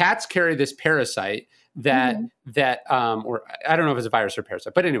cats carry this parasite that or I don't know if it's a virus or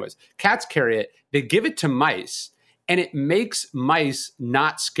parasite, but anyways, cats carry it. They give it to mice, and it makes mice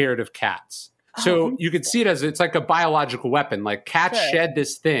not scared of cats. So you could see it as it's like a biological weapon. Like cats shed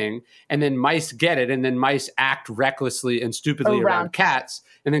this thing and then mice get it, and then mice act recklessly and stupidly around cats,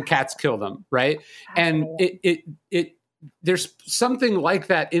 and then cats kill them, right? And it there's something like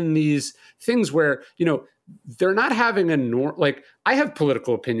that in these things where, they're not having like I have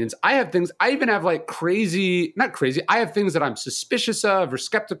political opinions. I have things, I even have like not crazy. I have things that I'm suspicious of or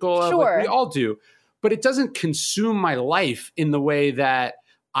skeptical of. Like we all do, but it doesn't consume my life in the way that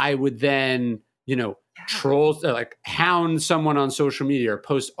I would then, trolls, like hound someone on social media or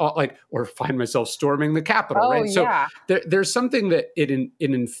post or find myself storming the Capitol, right? So there's something that it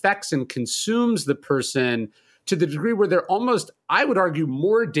infects and consumes the person to the degree where they're almost, I would argue,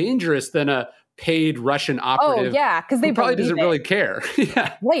 more dangerous than a paid Russian operative. Oh, yeah, because they probably doesn't really care.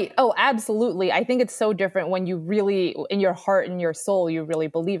 Yeah. Right. Oh, absolutely. I think it's so different when you really, in your heart and your soul, you really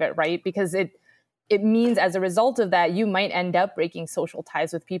believe it, right? Because it means as a result of that, you might end up breaking social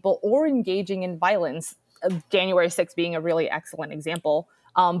ties with people or engaging in violence. January 6th being a really excellent example.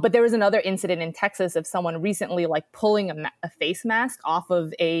 But there was another incident in Texas of someone recently like pulling a face mask off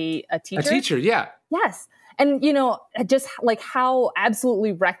of a teacher. A teacher, yeah. Yes. And, just like how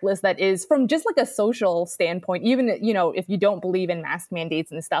absolutely reckless that is from just like a social standpoint, even, if you don't believe in mask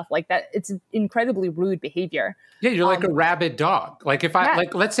mandates and stuff like that, it's incredibly rude behavior. Yeah, you're like a rabid dog. Like if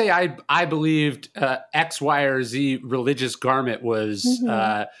let's say I believed X, Y, or Z religious garment was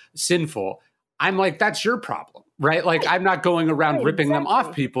sinful. I'm like, that's your problem, right? Like I'm not going around ripping them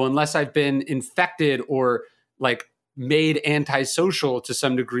off people unless I've been infected or like made antisocial to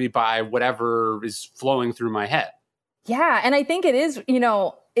some degree by whatever is flowing through my head. Yeah. And I think it is,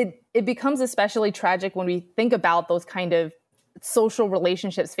 it becomes especially tragic when we think about those kind of social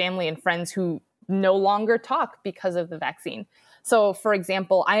relationships, family and friends who no longer talk because of the vaccine. So for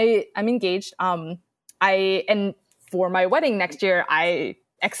example, I'm engaged. And for my wedding next year, I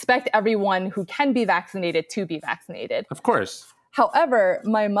expect everyone who can be vaccinated to be vaccinated. Of course. However,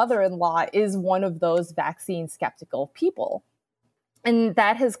 my mother-in-law is one of those vaccine skeptical people. And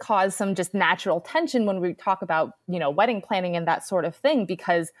that has caused some just natural tension when we talk about, wedding planning and that sort of thing,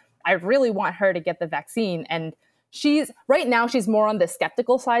 because I really want her to get the vaccine. And right now she's more on the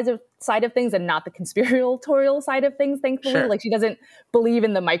skeptical side of things and not the conspiratorial side of things, thankfully. Sure. Like she doesn't believe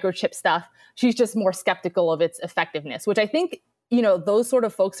in the microchip stuff. She's just more skeptical of its effectiveness, which I think, those sort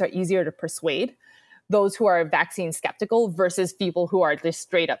of folks are easier to persuade, those who are vaccine skeptical versus people who are just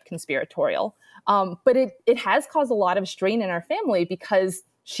straight up conspiratorial. But it has caused a lot of strain in our family because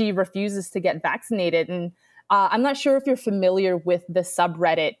she refuses to get vaccinated. And I'm not sure if you're familiar with the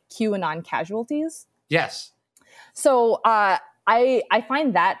subreddit QAnon casualties. Yes. So I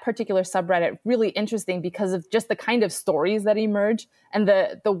find that particular subreddit really interesting because of just the kind of stories that emerge and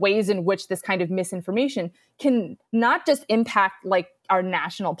the ways in which this kind of misinformation can not just impact like our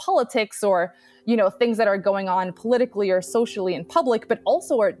national politics or, things that are going on politically or socially in public, but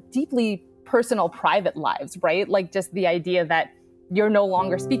also our deeply personal private lives, right? Like just the idea that you're no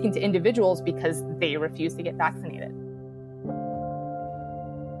longer speaking to individuals because they refuse to get vaccinated.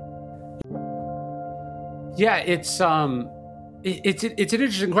 Yeah, it's an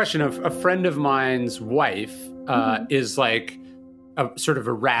interesting question. A friend of mine's wife is like a sort of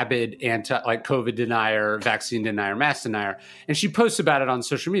a rabid COVID denier, vaccine denier, mask denier, and she posts about it on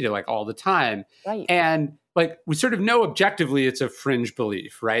social media like all the time. Right. And like we sort of know objectively it's a fringe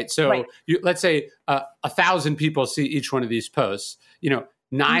belief, right? So let's say 1,000 people see each one of these posts,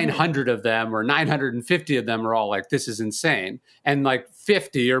 900 of them or 950 of them are all like, this is insane. And like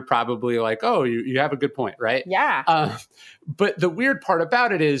 50 are probably like, oh, you have a good point, right? Yeah. But the weird part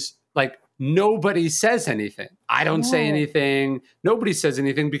about it is like, nobody says anything. I don't say anything. Nobody says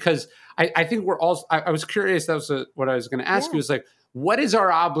anything because I think we're all, I was curious, that was what I was going to ask you is like, what is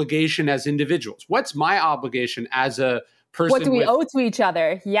our obligation as individuals? What's my obligation as a person? What do we owe to each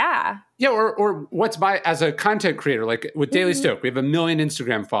other? Yeah. Yeah. Or what's as a content creator, like with Daily Stoic, we have 1 million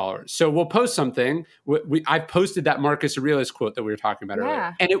Instagram followers. So we'll post something. I've posted that Marcus Aurelius quote that we were talking about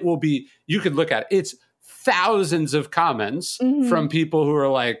earlier. And it will be, you could look at it. It's thousands of comments from people who are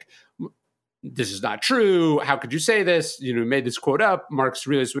like, this is not true. How could you say this? Made this quote up. Marcus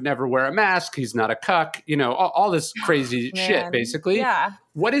Aurelius would never wear a mask. He's not a cuck. All this crazy shit, basically. Yeah.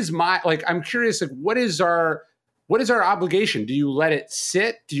 What is I'm curious, like, what is our obligation? Do you let it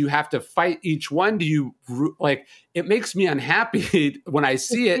sit? Do you have to fight each one? Do you it makes me unhappy when I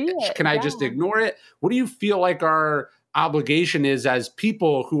see it. Can I just ignore it? What do you feel like our obligation is as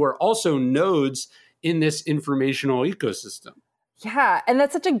people who are also nodes in this informational ecosystem? Yeah. And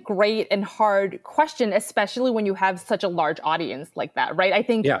that's such a great and hard question, especially when you have such a large audience like that, right? I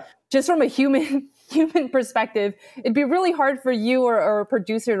think just from a human perspective, it'd be really hard for you or a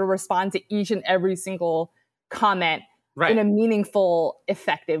producer to respond to each and every single comment in a meaningful,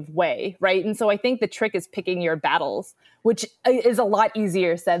 effective way, right? And so I think the trick is picking your battles, which is a lot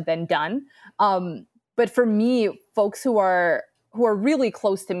easier said than done. But for me, folks who are really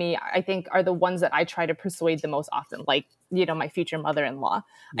close to me, I think are the ones that I try to persuade the most often, like, my future mother-in-law.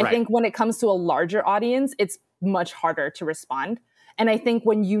 I think when it comes to a larger audience, it's much harder to respond. And I think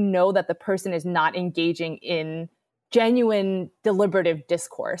when you know that the person is not engaging in genuine deliberative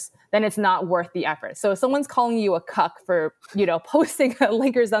discourse, then it's not worth the effort. So if someone's calling you a cuck for, posting a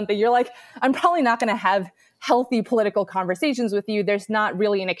link or something, you're like, I'm probably not going to have healthy political conversations with you. There's not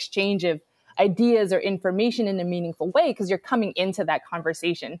really an exchange of ideas or information in a meaningful way because you're coming into that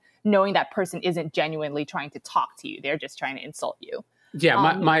conversation knowing that person isn't genuinely trying to talk to you. They're just trying to insult you. Yeah,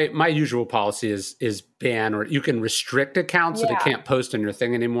 my usual policy is ban, or you can restrict accounts so they can't post on your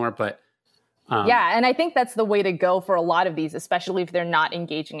thing anymore. But and I think that's the way to go for a lot of these, especially if they're not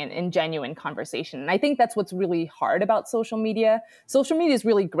engaging in genuine conversation. And I think that's what's really hard about social media. Social media is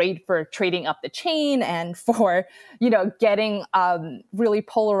really great for trading up the chain and for, getting really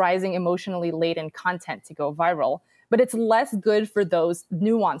polarizing, emotionally laden content to go viral. But it's less good for those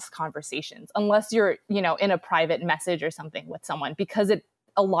nuanced conversations unless you're, in a private message or something with someone, because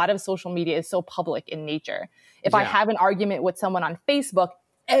a lot of social media is so public in nature. If I have an argument with someone on Facebook,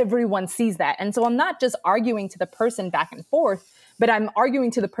 everyone sees that. And so I'm not just arguing to the person back and forth, but I'm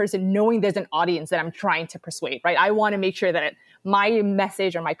arguing to the person knowing there's an audience that I'm trying to persuade, right? I want to make sure that my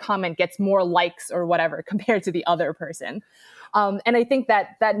message or my comment gets more likes or whatever compared to the other person. And I think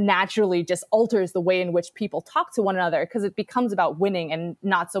that naturally just alters the way in which people talk to one another because it becomes about winning and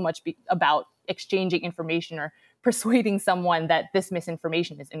not so much about exchanging information or persuading someone that this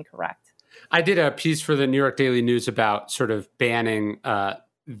misinformation is incorrect. I did a piece for the New York Daily News about sort of banning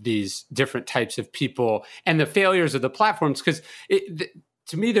these different types of people and the failures of the platforms. Because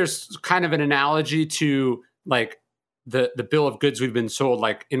to me, there's kind of an analogy to like the bill of goods we've been sold,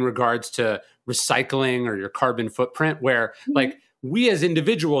 like in regards to recycling or your carbon footprint, where like we as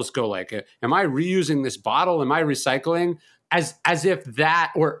individuals go like, am I reusing this bottle? Am I recycling? As if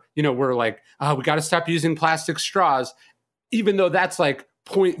that, or, we're like, oh, we got to stop using plastic straws, even though that's like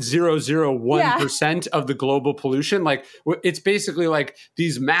 0.001% of the global pollution. Like it's basically like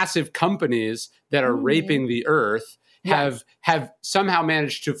these massive companies that are raping the earth have somehow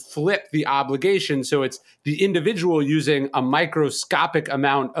managed to flip the obligation. So it's the individual using a microscopic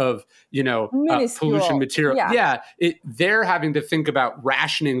amount of, pollution material. They're having to think about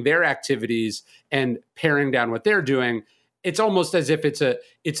rationing their activities and paring down what they're doing. It's almost as if it's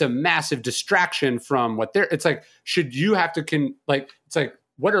a massive distraction from what it's like, should you have to it's like,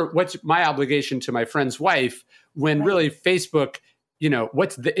 what's my obligation to my friend's wife when really Facebook,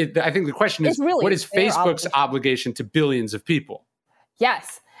 I think the question is, what is Facebook's obligation to billions of people?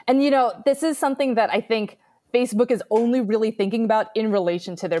 Yes. And, this is something that I think Facebook is only really thinking about in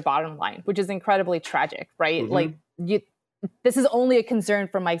relation to their bottom line, which is incredibly tragic, right? Mm-hmm. This is only a concern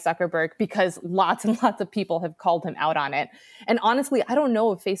for Mike Zuckerberg because lots and lots of people have called him out on it. And honestly, I don't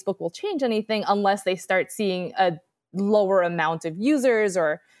know if Facebook will change anything unless they start seeing a lower amount of users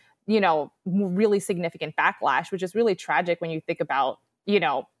or, really significant backlash, which is really tragic when you think about,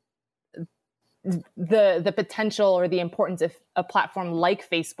 the potential or the importance of a platform like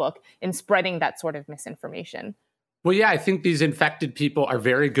Facebook in spreading that sort of misinformation. Well, yeah, I think these infected people are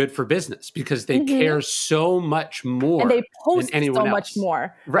very good for business because they care so much more. And they post than anyone so else. much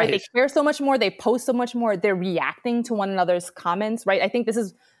more. Right. They care so much more. They post so much more. They're reacting to one another's comments, right? I think this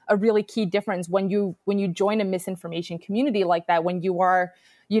is a really key difference when you join a misinformation community like that, when you are,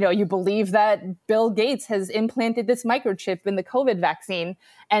 you believe that Bill Gates has implanted this microchip in the COVID vaccine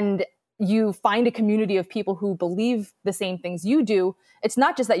and you find a community of people who believe the same things you do. It's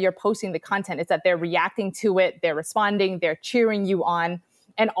not just that you're posting the content, it's that they're reacting to it, they're responding, they're cheering you on.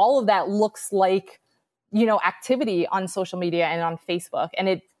 And all of that looks like, activity on social media and on Facebook. And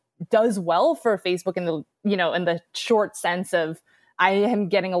it does well for Facebook in the short sense of, I am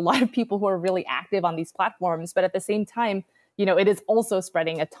getting a lot of people who are really active on these platforms. But at the same time, it is also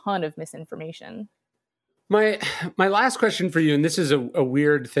spreading a ton of misinformation. My last question for you, and this is a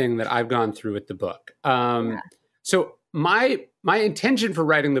weird thing that I've gone through with the book. So my intention for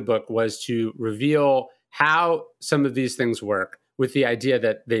writing the book was to reveal how some of these things work with the idea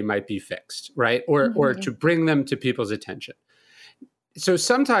that they might be fixed, right? Or to bring them to people's attention. So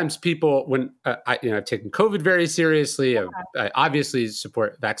sometimes people, when I've taken COVID very seriously, I obviously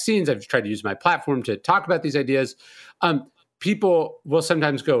support vaccines. I've tried to use my platform to talk about these ideas. People will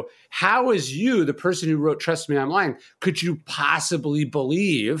sometimes go, how is you, the person who wrote Trust Me, I'm Lying, could you possibly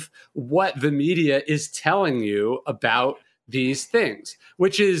believe what the media is telling you about these things?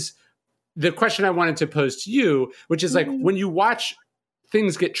 Which is the question I wanted to pose to you, which is like, when you watch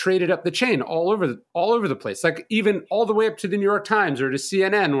things get traded up the chain all over the place, like even all the way up to the New York Times or to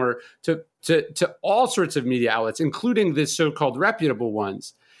CNN or to all sorts of media outlets, including the so-called reputable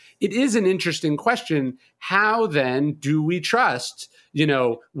ones. It is an interesting question. How then do we trust,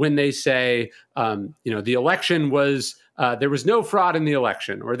 when they say, the election was there was no fraud in the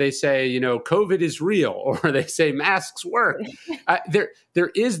election, or they say, COVID is real, or they say masks work.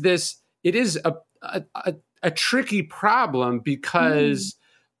 There is this. It is a tricky problem because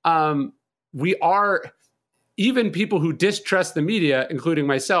we are, even people who distrust the media, including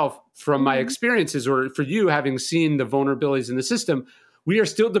myself, from my experiences, or for you having seen the vulnerabilities in the system, we are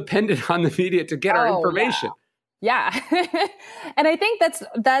still dependent on the media to get our information. Yeah. And I think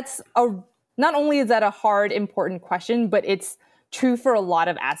that's not only is that a hard, important question, but it's true for a lot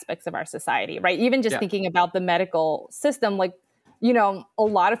of aspects of our society, right? Even just thinking about the medical system, like, a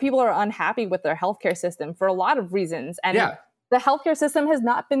lot of people are unhappy with their healthcare system for a lot of reasons. And the healthcare system has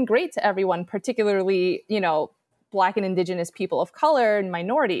not been great to everyone, particularly, Black and Indigenous people of color and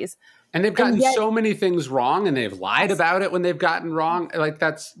minorities. And they've gotten so many things wrong, and they've lied about it when they've gotten wrong. Like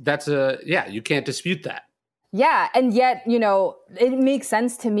you can't dispute that. Yeah. And yet, it makes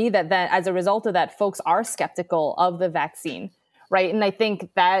sense to me that as a result of that, folks are skeptical of the vaccine. Right. And I think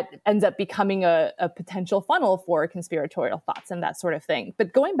that ends up becoming a potential funnel for conspiratorial thoughts and that sort of thing.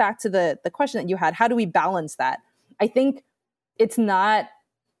 But going back to the question that you had, how do we balance that? I think it's not,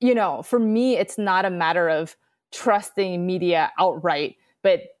 for me, it's not a matter of trusting media outright,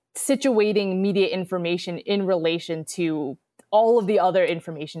 but situating media information in relation to all of the other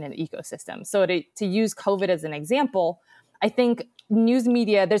information in the ecosystem. So to use COVID as an example, I think news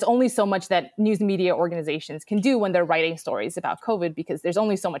media, there's only so much that news media organizations can do when they're writing stories about COVID, because there's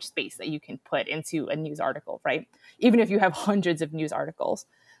only so much space that you can put into a news article, right? Even if you have hundreds of news articles.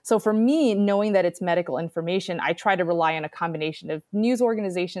 So for me, knowing that it's medical information, I try to rely on a combination of news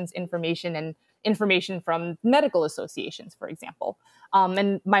organizations' information and information from medical associations, for example.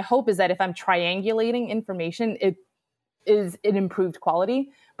 And my hope is that if I'm triangulating information, it is an improved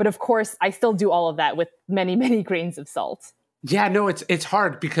quality. But of course, I still do all of that with many, many grains of salt. Yeah, no, it's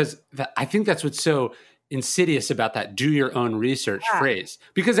hard because I think that's what's so insidious about that do your own research phrase,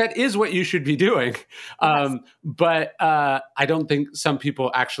 because that is what you should be doing. But I don't think some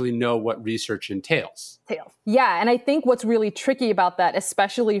people actually know what research entails. Yeah. And I think what's really tricky about that,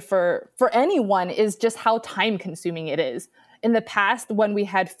 especially for anyone, is just how time consuming it is. In the past, when we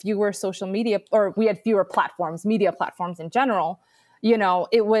had fewer social media, or we had fewer platforms, media platforms in general,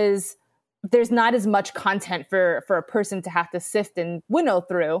 there's not as much content for a person to have to sift and winnow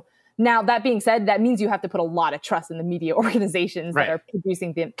through. Now, that being said, that means you have to put a lot of trust in the media organizations that are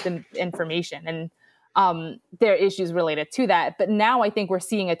producing the information. And there are issues related to that. But now I think we're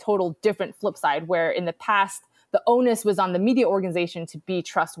seeing a total different flip side, where in the past, the onus was on the media organization to be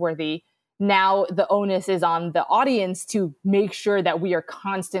trustworthy. Now the onus is on the audience to make sure that we are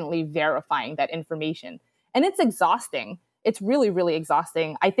constantly verifying that information. And it's exhausting. It's really, really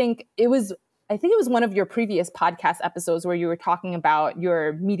exhausting. I think it was one of your previous podcast episodes where you were talking about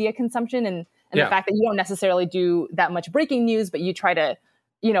your media consumption and the fact that you don't necessarily do that much breaking news, but you try to,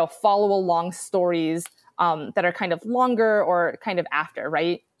 follow along stories that are kind of longer or kind of after,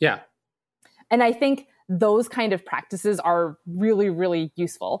 right? Yeah. And I think those kind of practices are really, really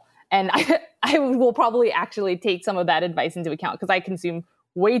useful. And I will probably actually take some of that advice into account, because I consume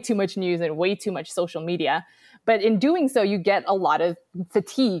way too much news and way too much social media. But in doing so, you get a lot of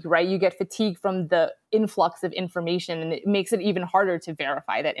fatigue, right? You get fatigue from the influx of information, and it makes it even harder to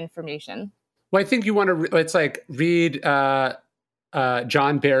verify that information. Well, I think you want to, read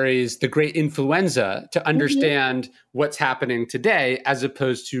John Barry's The Great Influenza to understand what's happening today, as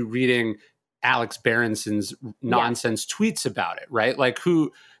opposed to reading Alex Berenson's nonsense tweets about it, right? Like,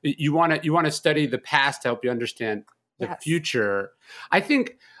 you want to study the past to help you understand the future. I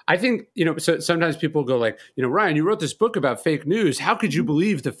think, so sometimes people go like, Ryan, you wrote this book about fake news. How could you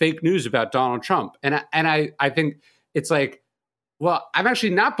believe the fake news about Donald Trump? And I think it's like, well, I'm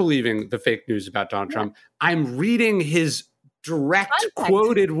actually not believing the fake news about Donald Trump. I'm reading his direct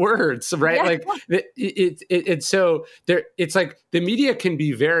quoted words, right? Like so there, it's like the media can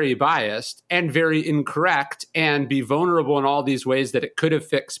be very biased and very incorrect and be vulnerable in all these ways that it could have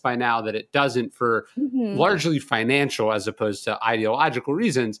fixed by now that it doesn't, for largely financial as opposed to ideological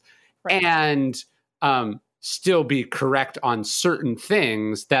reasons, and still be correct on certain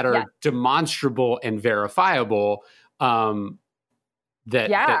things that are demonstrable and verifiable,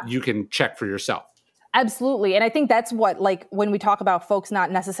 that you can check for yourself. Absolutely. And I think that's what, like, when we talk about folks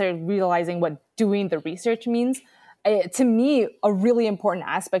not necessarily realizing what doing the research means, to me, a really important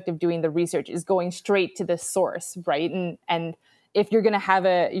aspect of doing the research is going straight to the source, right? And if you're going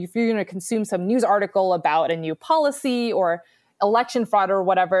to consume some news article about a new policy or election fraud or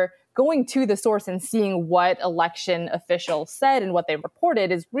whatever, going to the source and seeing what election officials said and what they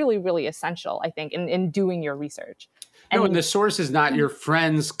reported is really, really essential, I think, in doing your research. No, and the source is not your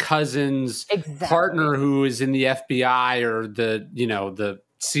friend's cousin's partner who is in the FBI or the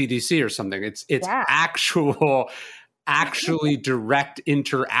CDC or something. It's actually direct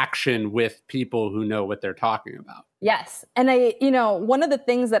interaction with people who know what they're talking about. Yes. And one of the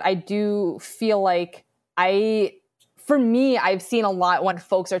things that I do feel like for me, I've seen a lot when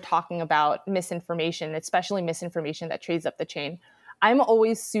folks are talking about misinformation, especially misinformation that trades up the chain. I'm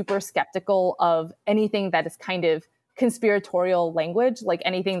always super skeptical of anything that is kind of conspiratorial language, like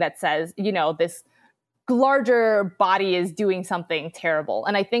anything that says, this larger body is doing something terrible.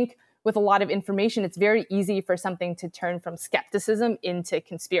 And I think with a lot of information, it's very easy for something to turn from skepticism into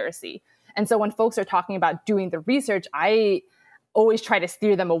conspiracy. And so when folks are talking about doing the research, I always try to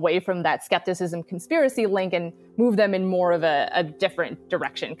steer them away from that skepticism conspiracy link and move them in more of a different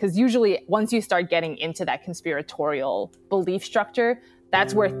direction. Because usually once you start getting into that conspiratorial belief structure,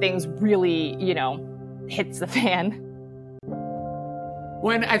 that's where things really, hits the fan.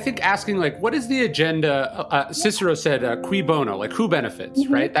 When I think asking, what is the agenda? Cicero said, cui bono, who benefits,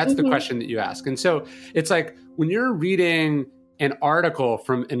 right? That's the question that you ask. And so it's when you're reading an article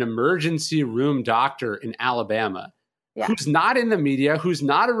from an emergency room doctor in Alabama, who's not in the media, who's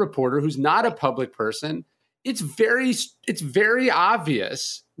not a reporter, who's not a public person, it's very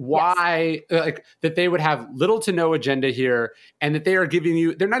obvious why that they would have little to no agenda here, and that they're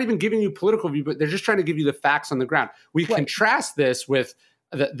not even giving you political view, but they're just trying to give you the facts on the ground. We contrast this with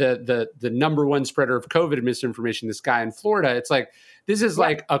the number one spreader of COVID misinformation, this guy in Florida. It's this is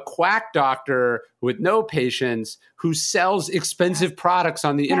a quack doctor with no patience who sells expensive products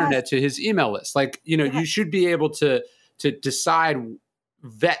on the internet to his email list. You should be able to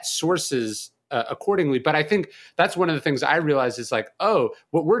vet sources accordingly. But I think that's one of the things I realized is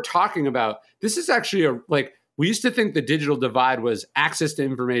what we're talking about, this is actually we used to think the digital divide was access to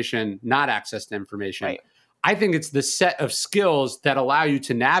information, not access to information. Right. I think it's the set of skills that allow you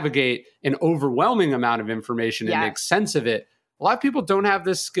to navigate an overwhelming amount of information and make sense of it. A lot of people don't have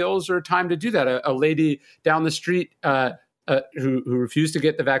the skills or time to do that. A lady down the street who refused to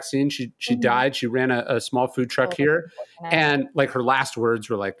get the vaccine, she died. She ran a small food truck here. And her last words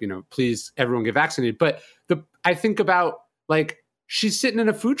were please, everyone get vaccinated. But I think about she's sitting in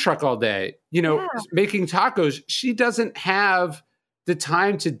a food truck all day, making tacos. She doesn't have the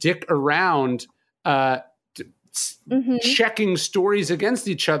time to dick around checking stories against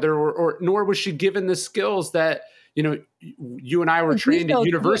each other, or nor was she given the skills that you and I were trained at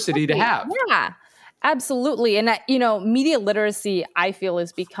university to have. Yeah, absolutely. And media literacy, I feel,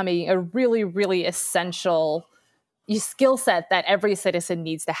 is becoming a really, really essential skill set that every citizen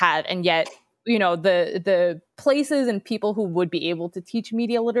needs to have. And yet, the places and people who would be able to teach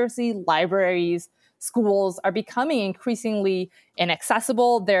media literacy, libraries, schools, are becoming increasingly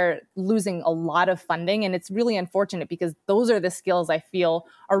inaccessible. They're losing a lot of funding. And it's really unfortunate, because those are the skills I feel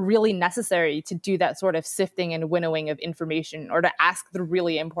are really necessary to do that sort of sifting and winnowing of information, or to ask the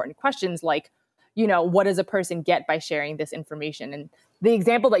really important questions like, what does a person get by sharing this information? And the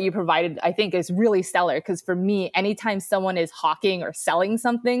example that you provided, I think, is really stellar, because for me, anytime someone is hawking or selling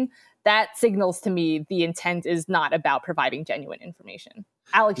something, that signals to me the intent is not about providing genuine information.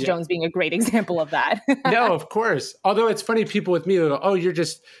 Alex Jones being a great example of that. No, of course. Although it's funny, people with me go, oh, you're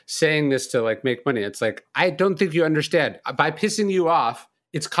just saying this to make money. It's I don't think you understand. By pissing you off,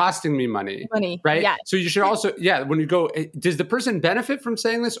 it's costing me money. Right? Yeah. So you should also, when you go, does the person benefit from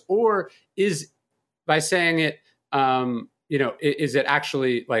saying this, or is by saying it, is it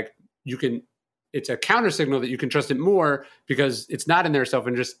actually you can, it's a counter signal that you can trust it more because it's not in their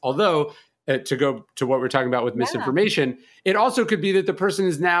self-interest. Although to go to what we're talking about with misinformation, it also could be that the person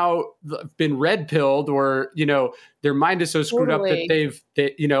has now been red pilled, or, their mind is so screwed up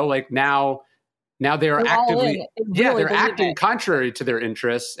that now they are actively, they're acting contrary to their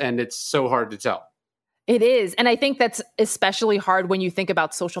interests, and it's so hard to tell. It is. And I think that's especially hard when you think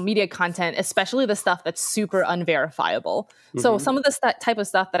about social media content, especially the stuff that's super unverifiable. So some of the type of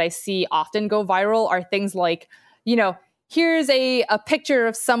stuff that I see often go viral are things like, here's a picture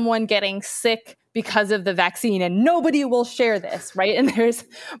of someone getting sick because of the vaccine, and nobody will share this, right? And there's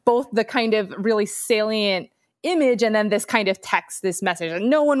both the kind of really salient image and then this kind of text, this message, and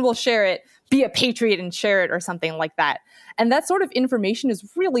no one will share it. Be a patriot and share it, or something like that. And that sort of information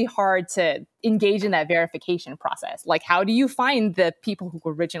is really hard to engage in that verification process. How do you find the people who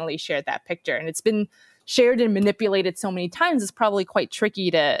originally shared that picture? And it's been shared and manipulated so many times, it's probably quite tricky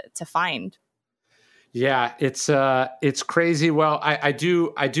to find. Yeah, it's crazy. Well, I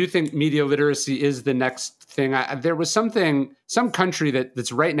do think media literacy is the next thing. There was some country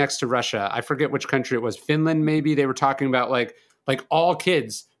that's right next to Russia. I forget which country it was. Finland, maybe. They were talking about like all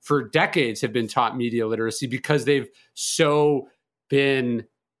kids for decades have been taught media literacy because they've so been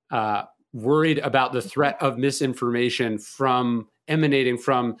worried about the threat of misinformation emanating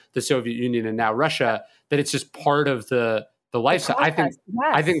from the Soviet Union and now Russia, that it's just part of the lifestyle.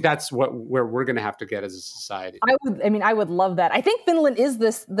 I think that's where we're going to have to get as a society. I would love that. I think Finland is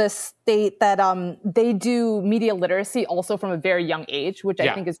this state that they do media literacy also from a very young age, which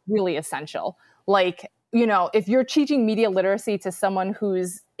I think is really essential. Like, if you're teaching media literacy to someone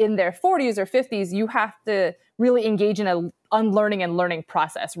who's in their 40s or 50s, you have to really engage in a unlearning and learning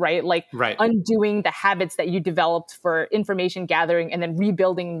process, right? Like undoing the habits that you developed for information gathering and then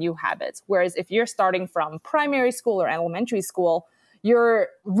rebuilding new habits. Whereas if you're starting from primary school or elementary school, you're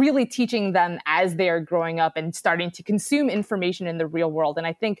really teaching them as they are growing up and starting to consume information in the real world. And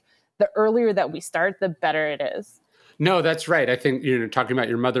I think the earlier that we start, the better it is. No, that's right. I think, talking about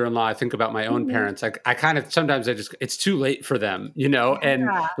your mother-in-law, I think about my own parents. I kind of, sometimes it's too late for them, and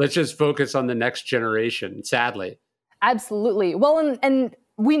let's just focus on the next generation, sadly. Absolutely. Well, and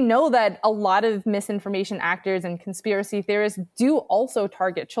we know that a lot of misinformation actors and conspiracy theorists do also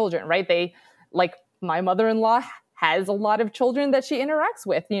target children, right? They, like my mother-in-law has a lot of children that she interacts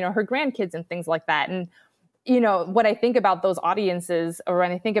with, her grandkids and things like that. And, when I think about those audiences or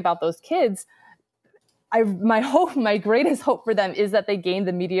when I think about those kids, my greatest hope for them is that they gain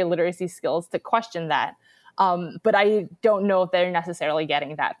the media literacy skills to question that. But I don't know if they're necessarily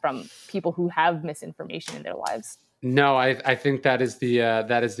getting that from people who have misinformation in their lives. No, I think that is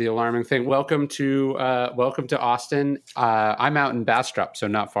the alarming thing. Welcome to Austin. I'm out in Bastrop, so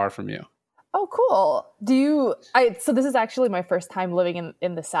not far from you. Oh, cool. So this is actually my first time living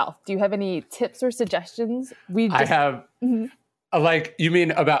in the South. Do you have any tips or suggestions? I have. Mm-hmm. Like, you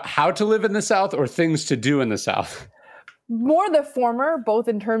mean about how to live in the South or things to do in the South? More the former, both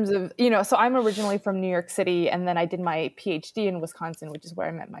in terms of, so I'm originally from New York City, and then I did my PhD in Wisconsin, which is where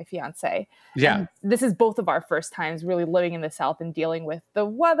I met my fiance. Yeah. And this is both of our first times really living in the South and dealing with the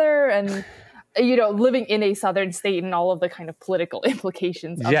weather and, living in a Southern state and all of the kind of political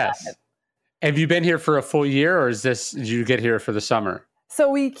implications of that. Have you been here for a full year, or did you get here for the summer? So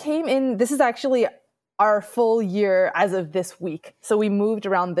we came in, this is actually our full year as of this week. So we moved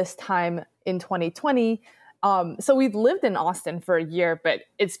around this time in 2020. So we've lived in Austin for a year, but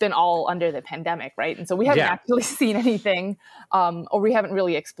it's been all under the pandemic, right? And so we haven't actually seen anything, or we haven't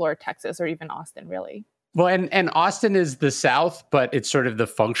really explored Texas or even Austin, really. Well, and Austin is the South, but it's sort of the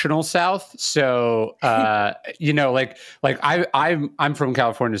functional South. So, I'm from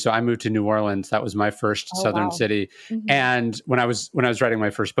California, so I moved to New Orleans. That was my first Southern city. Mm-hmm. And when I was writing my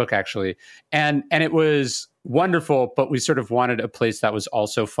first book, actually, and it was wonderful, but we sort of wanted a place that was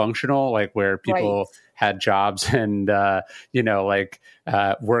also functional, like where people had jobs and,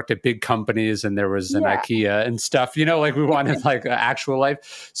 worked at big companies and there was an IKEA and stuff, we wanted like an actual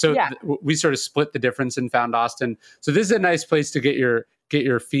life. So we sort of split the difference and found Austin. So this is a nice place to get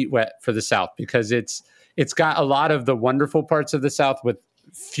your feet wet for the South, because it's got a lot of the wonderful parts of the South with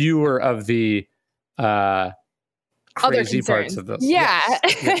fewer of the crazy parts of the South. Yeah.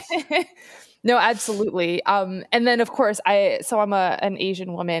 Yes. No, absolutely. And then, of course, I'm an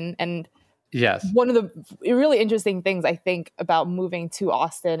Asian woman, and one of the really interesting things I think about moving to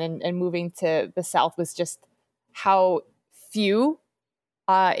Austin and moving to the South was just how few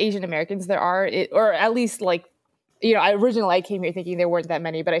Asian Americans there are, or at least I came here thinking there weren't that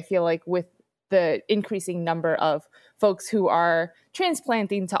many, but I feel like with the increasing number of folks who are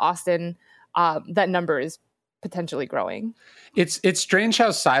transplanting to Austin, that number is potentially growing. It's strange how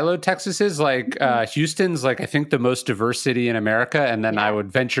siloed Texas is. Like Houston's I think the most diverse city in America, and then I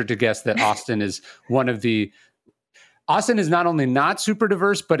would venture to guess that Austin is Austin is not only not super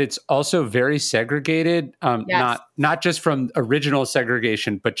diverse, but it's also very segregated. Not just from original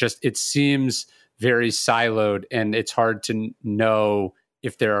segregation, but just it seems very siloed, and it's hard to know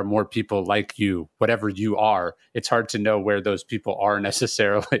if there are more people like you, whatever you are. It's hard to know where those people are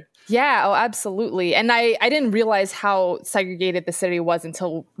necessarily. Yeah, oh, absolutely. And I didn't realize how segregated the city was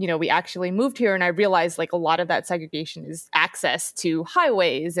until, we actually moved here. And I realized a lot of that segregation is access to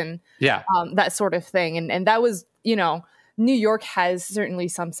highways and that sort of thing. And that was, New York has certainly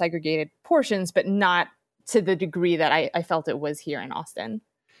some segregated portions, but not to the degree that I felt it was here in Austin.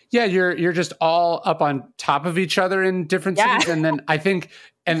 Yeah, you're just all up on top of each other in different cities. And then I think,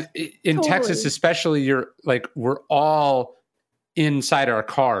 and in Texas especially, we're all inside our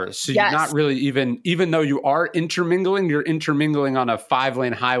cars. So you're not really even though you are intermingling, you're intermingling on a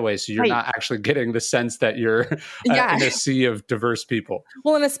 5-lane highway. So you're not actually getting the sense that you're in a sea of diverse people.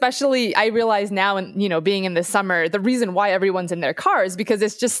 Well, and especially I realize now, and being in the summer, the reason why everyone's in their cars, because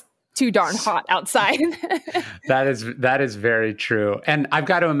it's just too darn hot outside. That is very true. And I've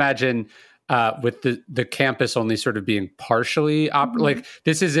got to imagine with the campus only sort of being partially like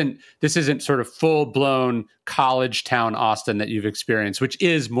this isn't sort of full blown college town Austin that you've experienced, which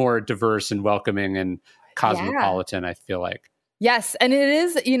is more diverse and welcoming and cosmopolitan, I feel like. Yes. And it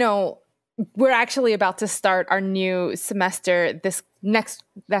is, we're actually about to start our new semester this next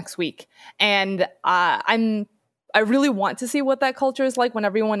week. And I really want to see what that culture is like when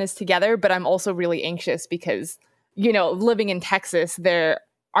everyone is together, but I'm also really anxious because, living in Texas, there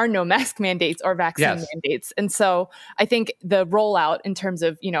are no mask mandates or vaccine mandates. And so I think the rollout in terms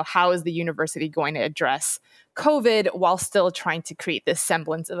of, how is the university going to address COVID while still trying to create this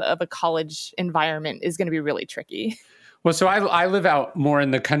semblance of a college environment is going to be really tricky. Well, so I live out more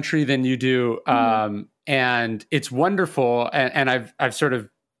in the country than you do. And it's wonderful. And I've sort of,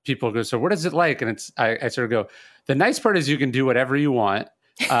 people go, so what is it like? And I sort of go, the nice part is you can do whatever you want.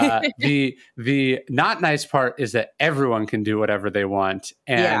 The not nice part is that everyone can do whatever they want.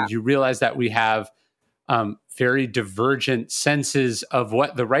 And you realize that we have very divergent senses of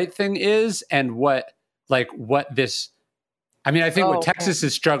what the right thing is and what this, I think what Texas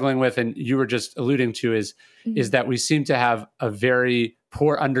is struggling with, and you were just alluding to, is that we seem to have a very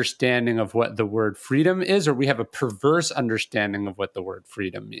poor understanding of what the word freedom is, or we have a perverse understanding of what the word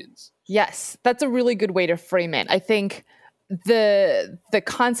freedom means. Yes, that's a really good way to frame it. I think the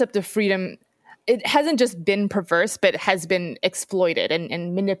concept of freedom, it hasn't just been perverse, but it has been exploited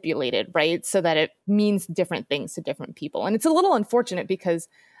and manipulated, right? So that it means different things to different people. And it's a little unfortunate because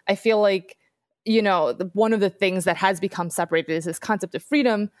I feel like, one of the things that has become separated is this concept of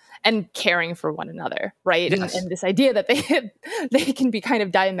freedom and caring for one another, right? Yes. And this idea that they can be kind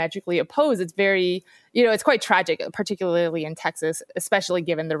of diametrically opposed. It's very, it's quite tragic, particularly in Texas, especially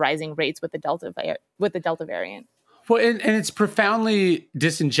given the rising rates with the Delta variant. Well, and it's profoundly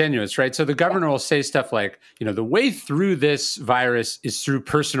disingenuous, right? So the governor will say stuff like, the way through this virus is through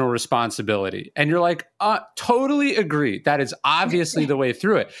personal responsibility. And you're like, totally agree. That is obviously the way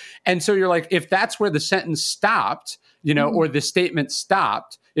through it. And so you're like, if that's where the sentence stopped, or the statement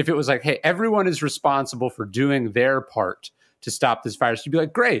stopped, if it was like, hey, everyone is responsible for doing their part to stop this virus, you'd be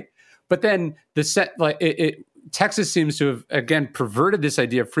like, great. But then Texas seems to have, again, perverted this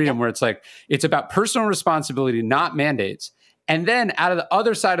idea of freedom where it's like, it's about personal responsibility, not mandates. And then out of the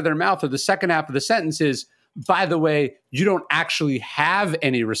other side of their mouth, or the second half of the sentence is, by the way, you don't actually have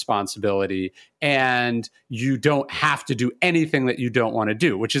any responsibility and you don't have to do anything that you don't want to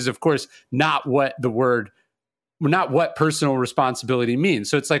do, which is, of course, not what personal responsibility means.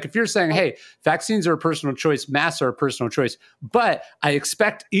 So it's like, if you're saying, hey, vaccines are a personal choice, masks are a personal choice, but I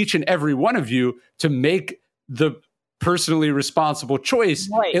expect each and every one of you to make the personally responsible choice,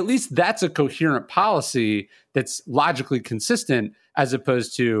 right, at least that's a coherent policy that's logically consistent, as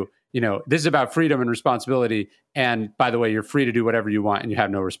opposed to, this is about freedom and responsibility. And by the way, you're free to do whatever you want and you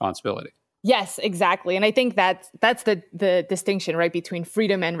have no responsibility. Yes, exactly. And I think that's the distinction, right, between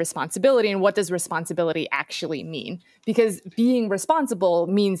freedom and responsibility. And what does responsibility actually mean? Because being responsible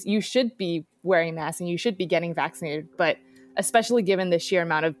means you should be wearing masks and you should be getting vaccinated. But especially given the sheer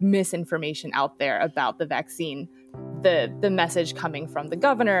amount of misinformation out there about the vaccine, the message coming from the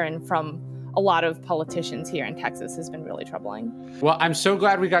governor and from a lot of politicians here in Texas has been really troubling. Well, I'm so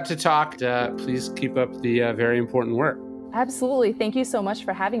glad we got to talk. Please keep up the very important work. Absolutely. Thank you so much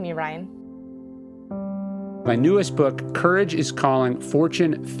for having me, Ryan. My newest book, Courage is Calling,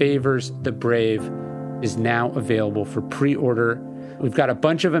 Fortune Favors the Brave, is now available for pre-order. We've got a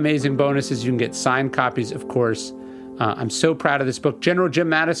bunch of amazing bonuses. You can get signed copies, of course. I'm so proud of this book. General Jim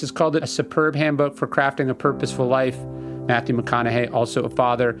Mattis has called it a superb handbook for crafting a purposeful life. Matthew McConaughey, also a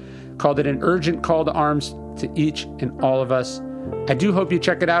father, called it an urgent call to arms to each and all of us. I do hope you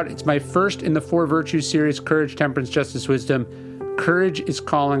check it out. It's my first in the 4 Virtues series, Courage, Temperance, Justice, Wisdom. Courage is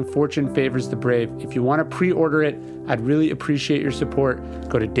Calling, Fortune Favors the Brave. If you want to pre-order it, I'd really appreciate your support.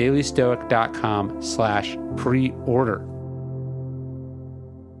 Go to dailystoic.com/pre-order.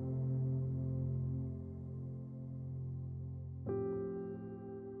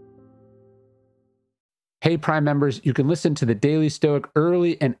 Hey, Prime members, you can listen to The Daily Stoic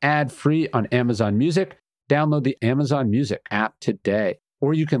early and ad-free on Amazon Music. Download the Amazon Music app today.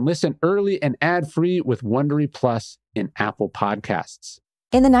 Or you can listen early and ad-free with Wondery Plus in Apple Podcasts.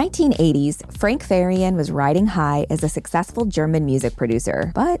 In the 1980s, Frank Farian was riding high as a successful German music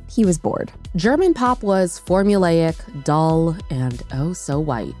producer, but he was bored. German pop was formulaic, dull, and oh so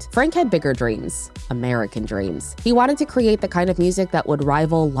white. Frank had bigger dreams, American dreams. He wanted to create the kind of music that would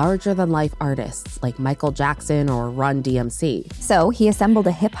rival larger-than-life artists like Michael Jackson or Run DMC. So he assembled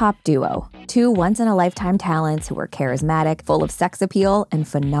a hip-hop duo, 2 once-in-a-lifetime talents who were charismatic, full of sex appeal, and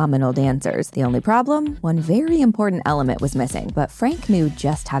phenomenal dancers. The only problem? One very important element was missing, but Frank knew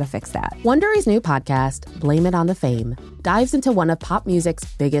just how to fix that. Wondery's new podcast, Blame It on the Fame, dives into one of pop music's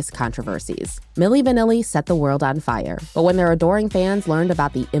biggest controversies. Milli Vanilli set the world on fire, but when their adoring fans learned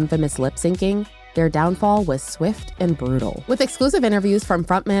about the infamous lip-syncing, their downfall was swift and brutal. With exclusive interviews from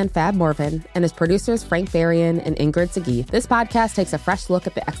frontman Fab Morvan and his producers Frank Farian and Ingrid Segui, this podcast takes a fresh look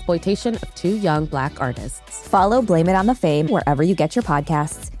at the exploitation of 2 young Black artists. Follow Blame It on the Fame wherever you get your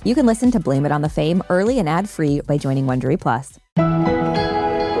podcasts. You can listen to Blame It on the Fame early and ad-free by joining Wondery Plus.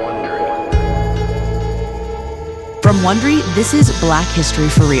 From Wondery, this is Black History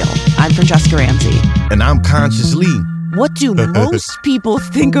for Real. I'm Francesca Ramsey. And I'm Conscious Lee. What do most people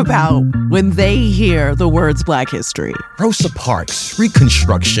think about when they hear the words Black History? Rosa Parks,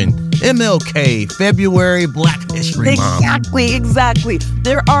 Reconstruction, MLK, February, Black History Month. Exactly.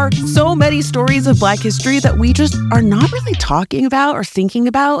 There are so many stories of Black history that we just are not really talking about or thinking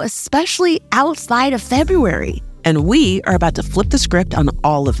about, especially outside of February. And we are about to flip the script on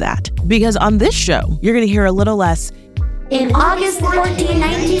all of that. Because on this show, you're going to hear a little less, in August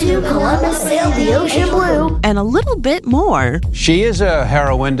 1492, Columbus sailed the ocean blue. and a little bit more. She is a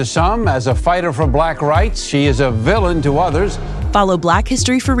heroine to some. As a fighter for black rights, she is a villain to others. Follow Black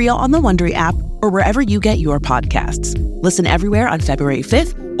History for Real on the Wondery app or wherever you get your podcasts. Listen everywhere on February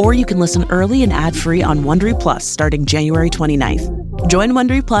 5th, or you can listen early and ad-free on Wondery Plus starting January 29th. Join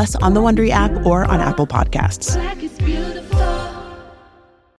Wondery Plus on the Wondery app or on Apple Podcasts.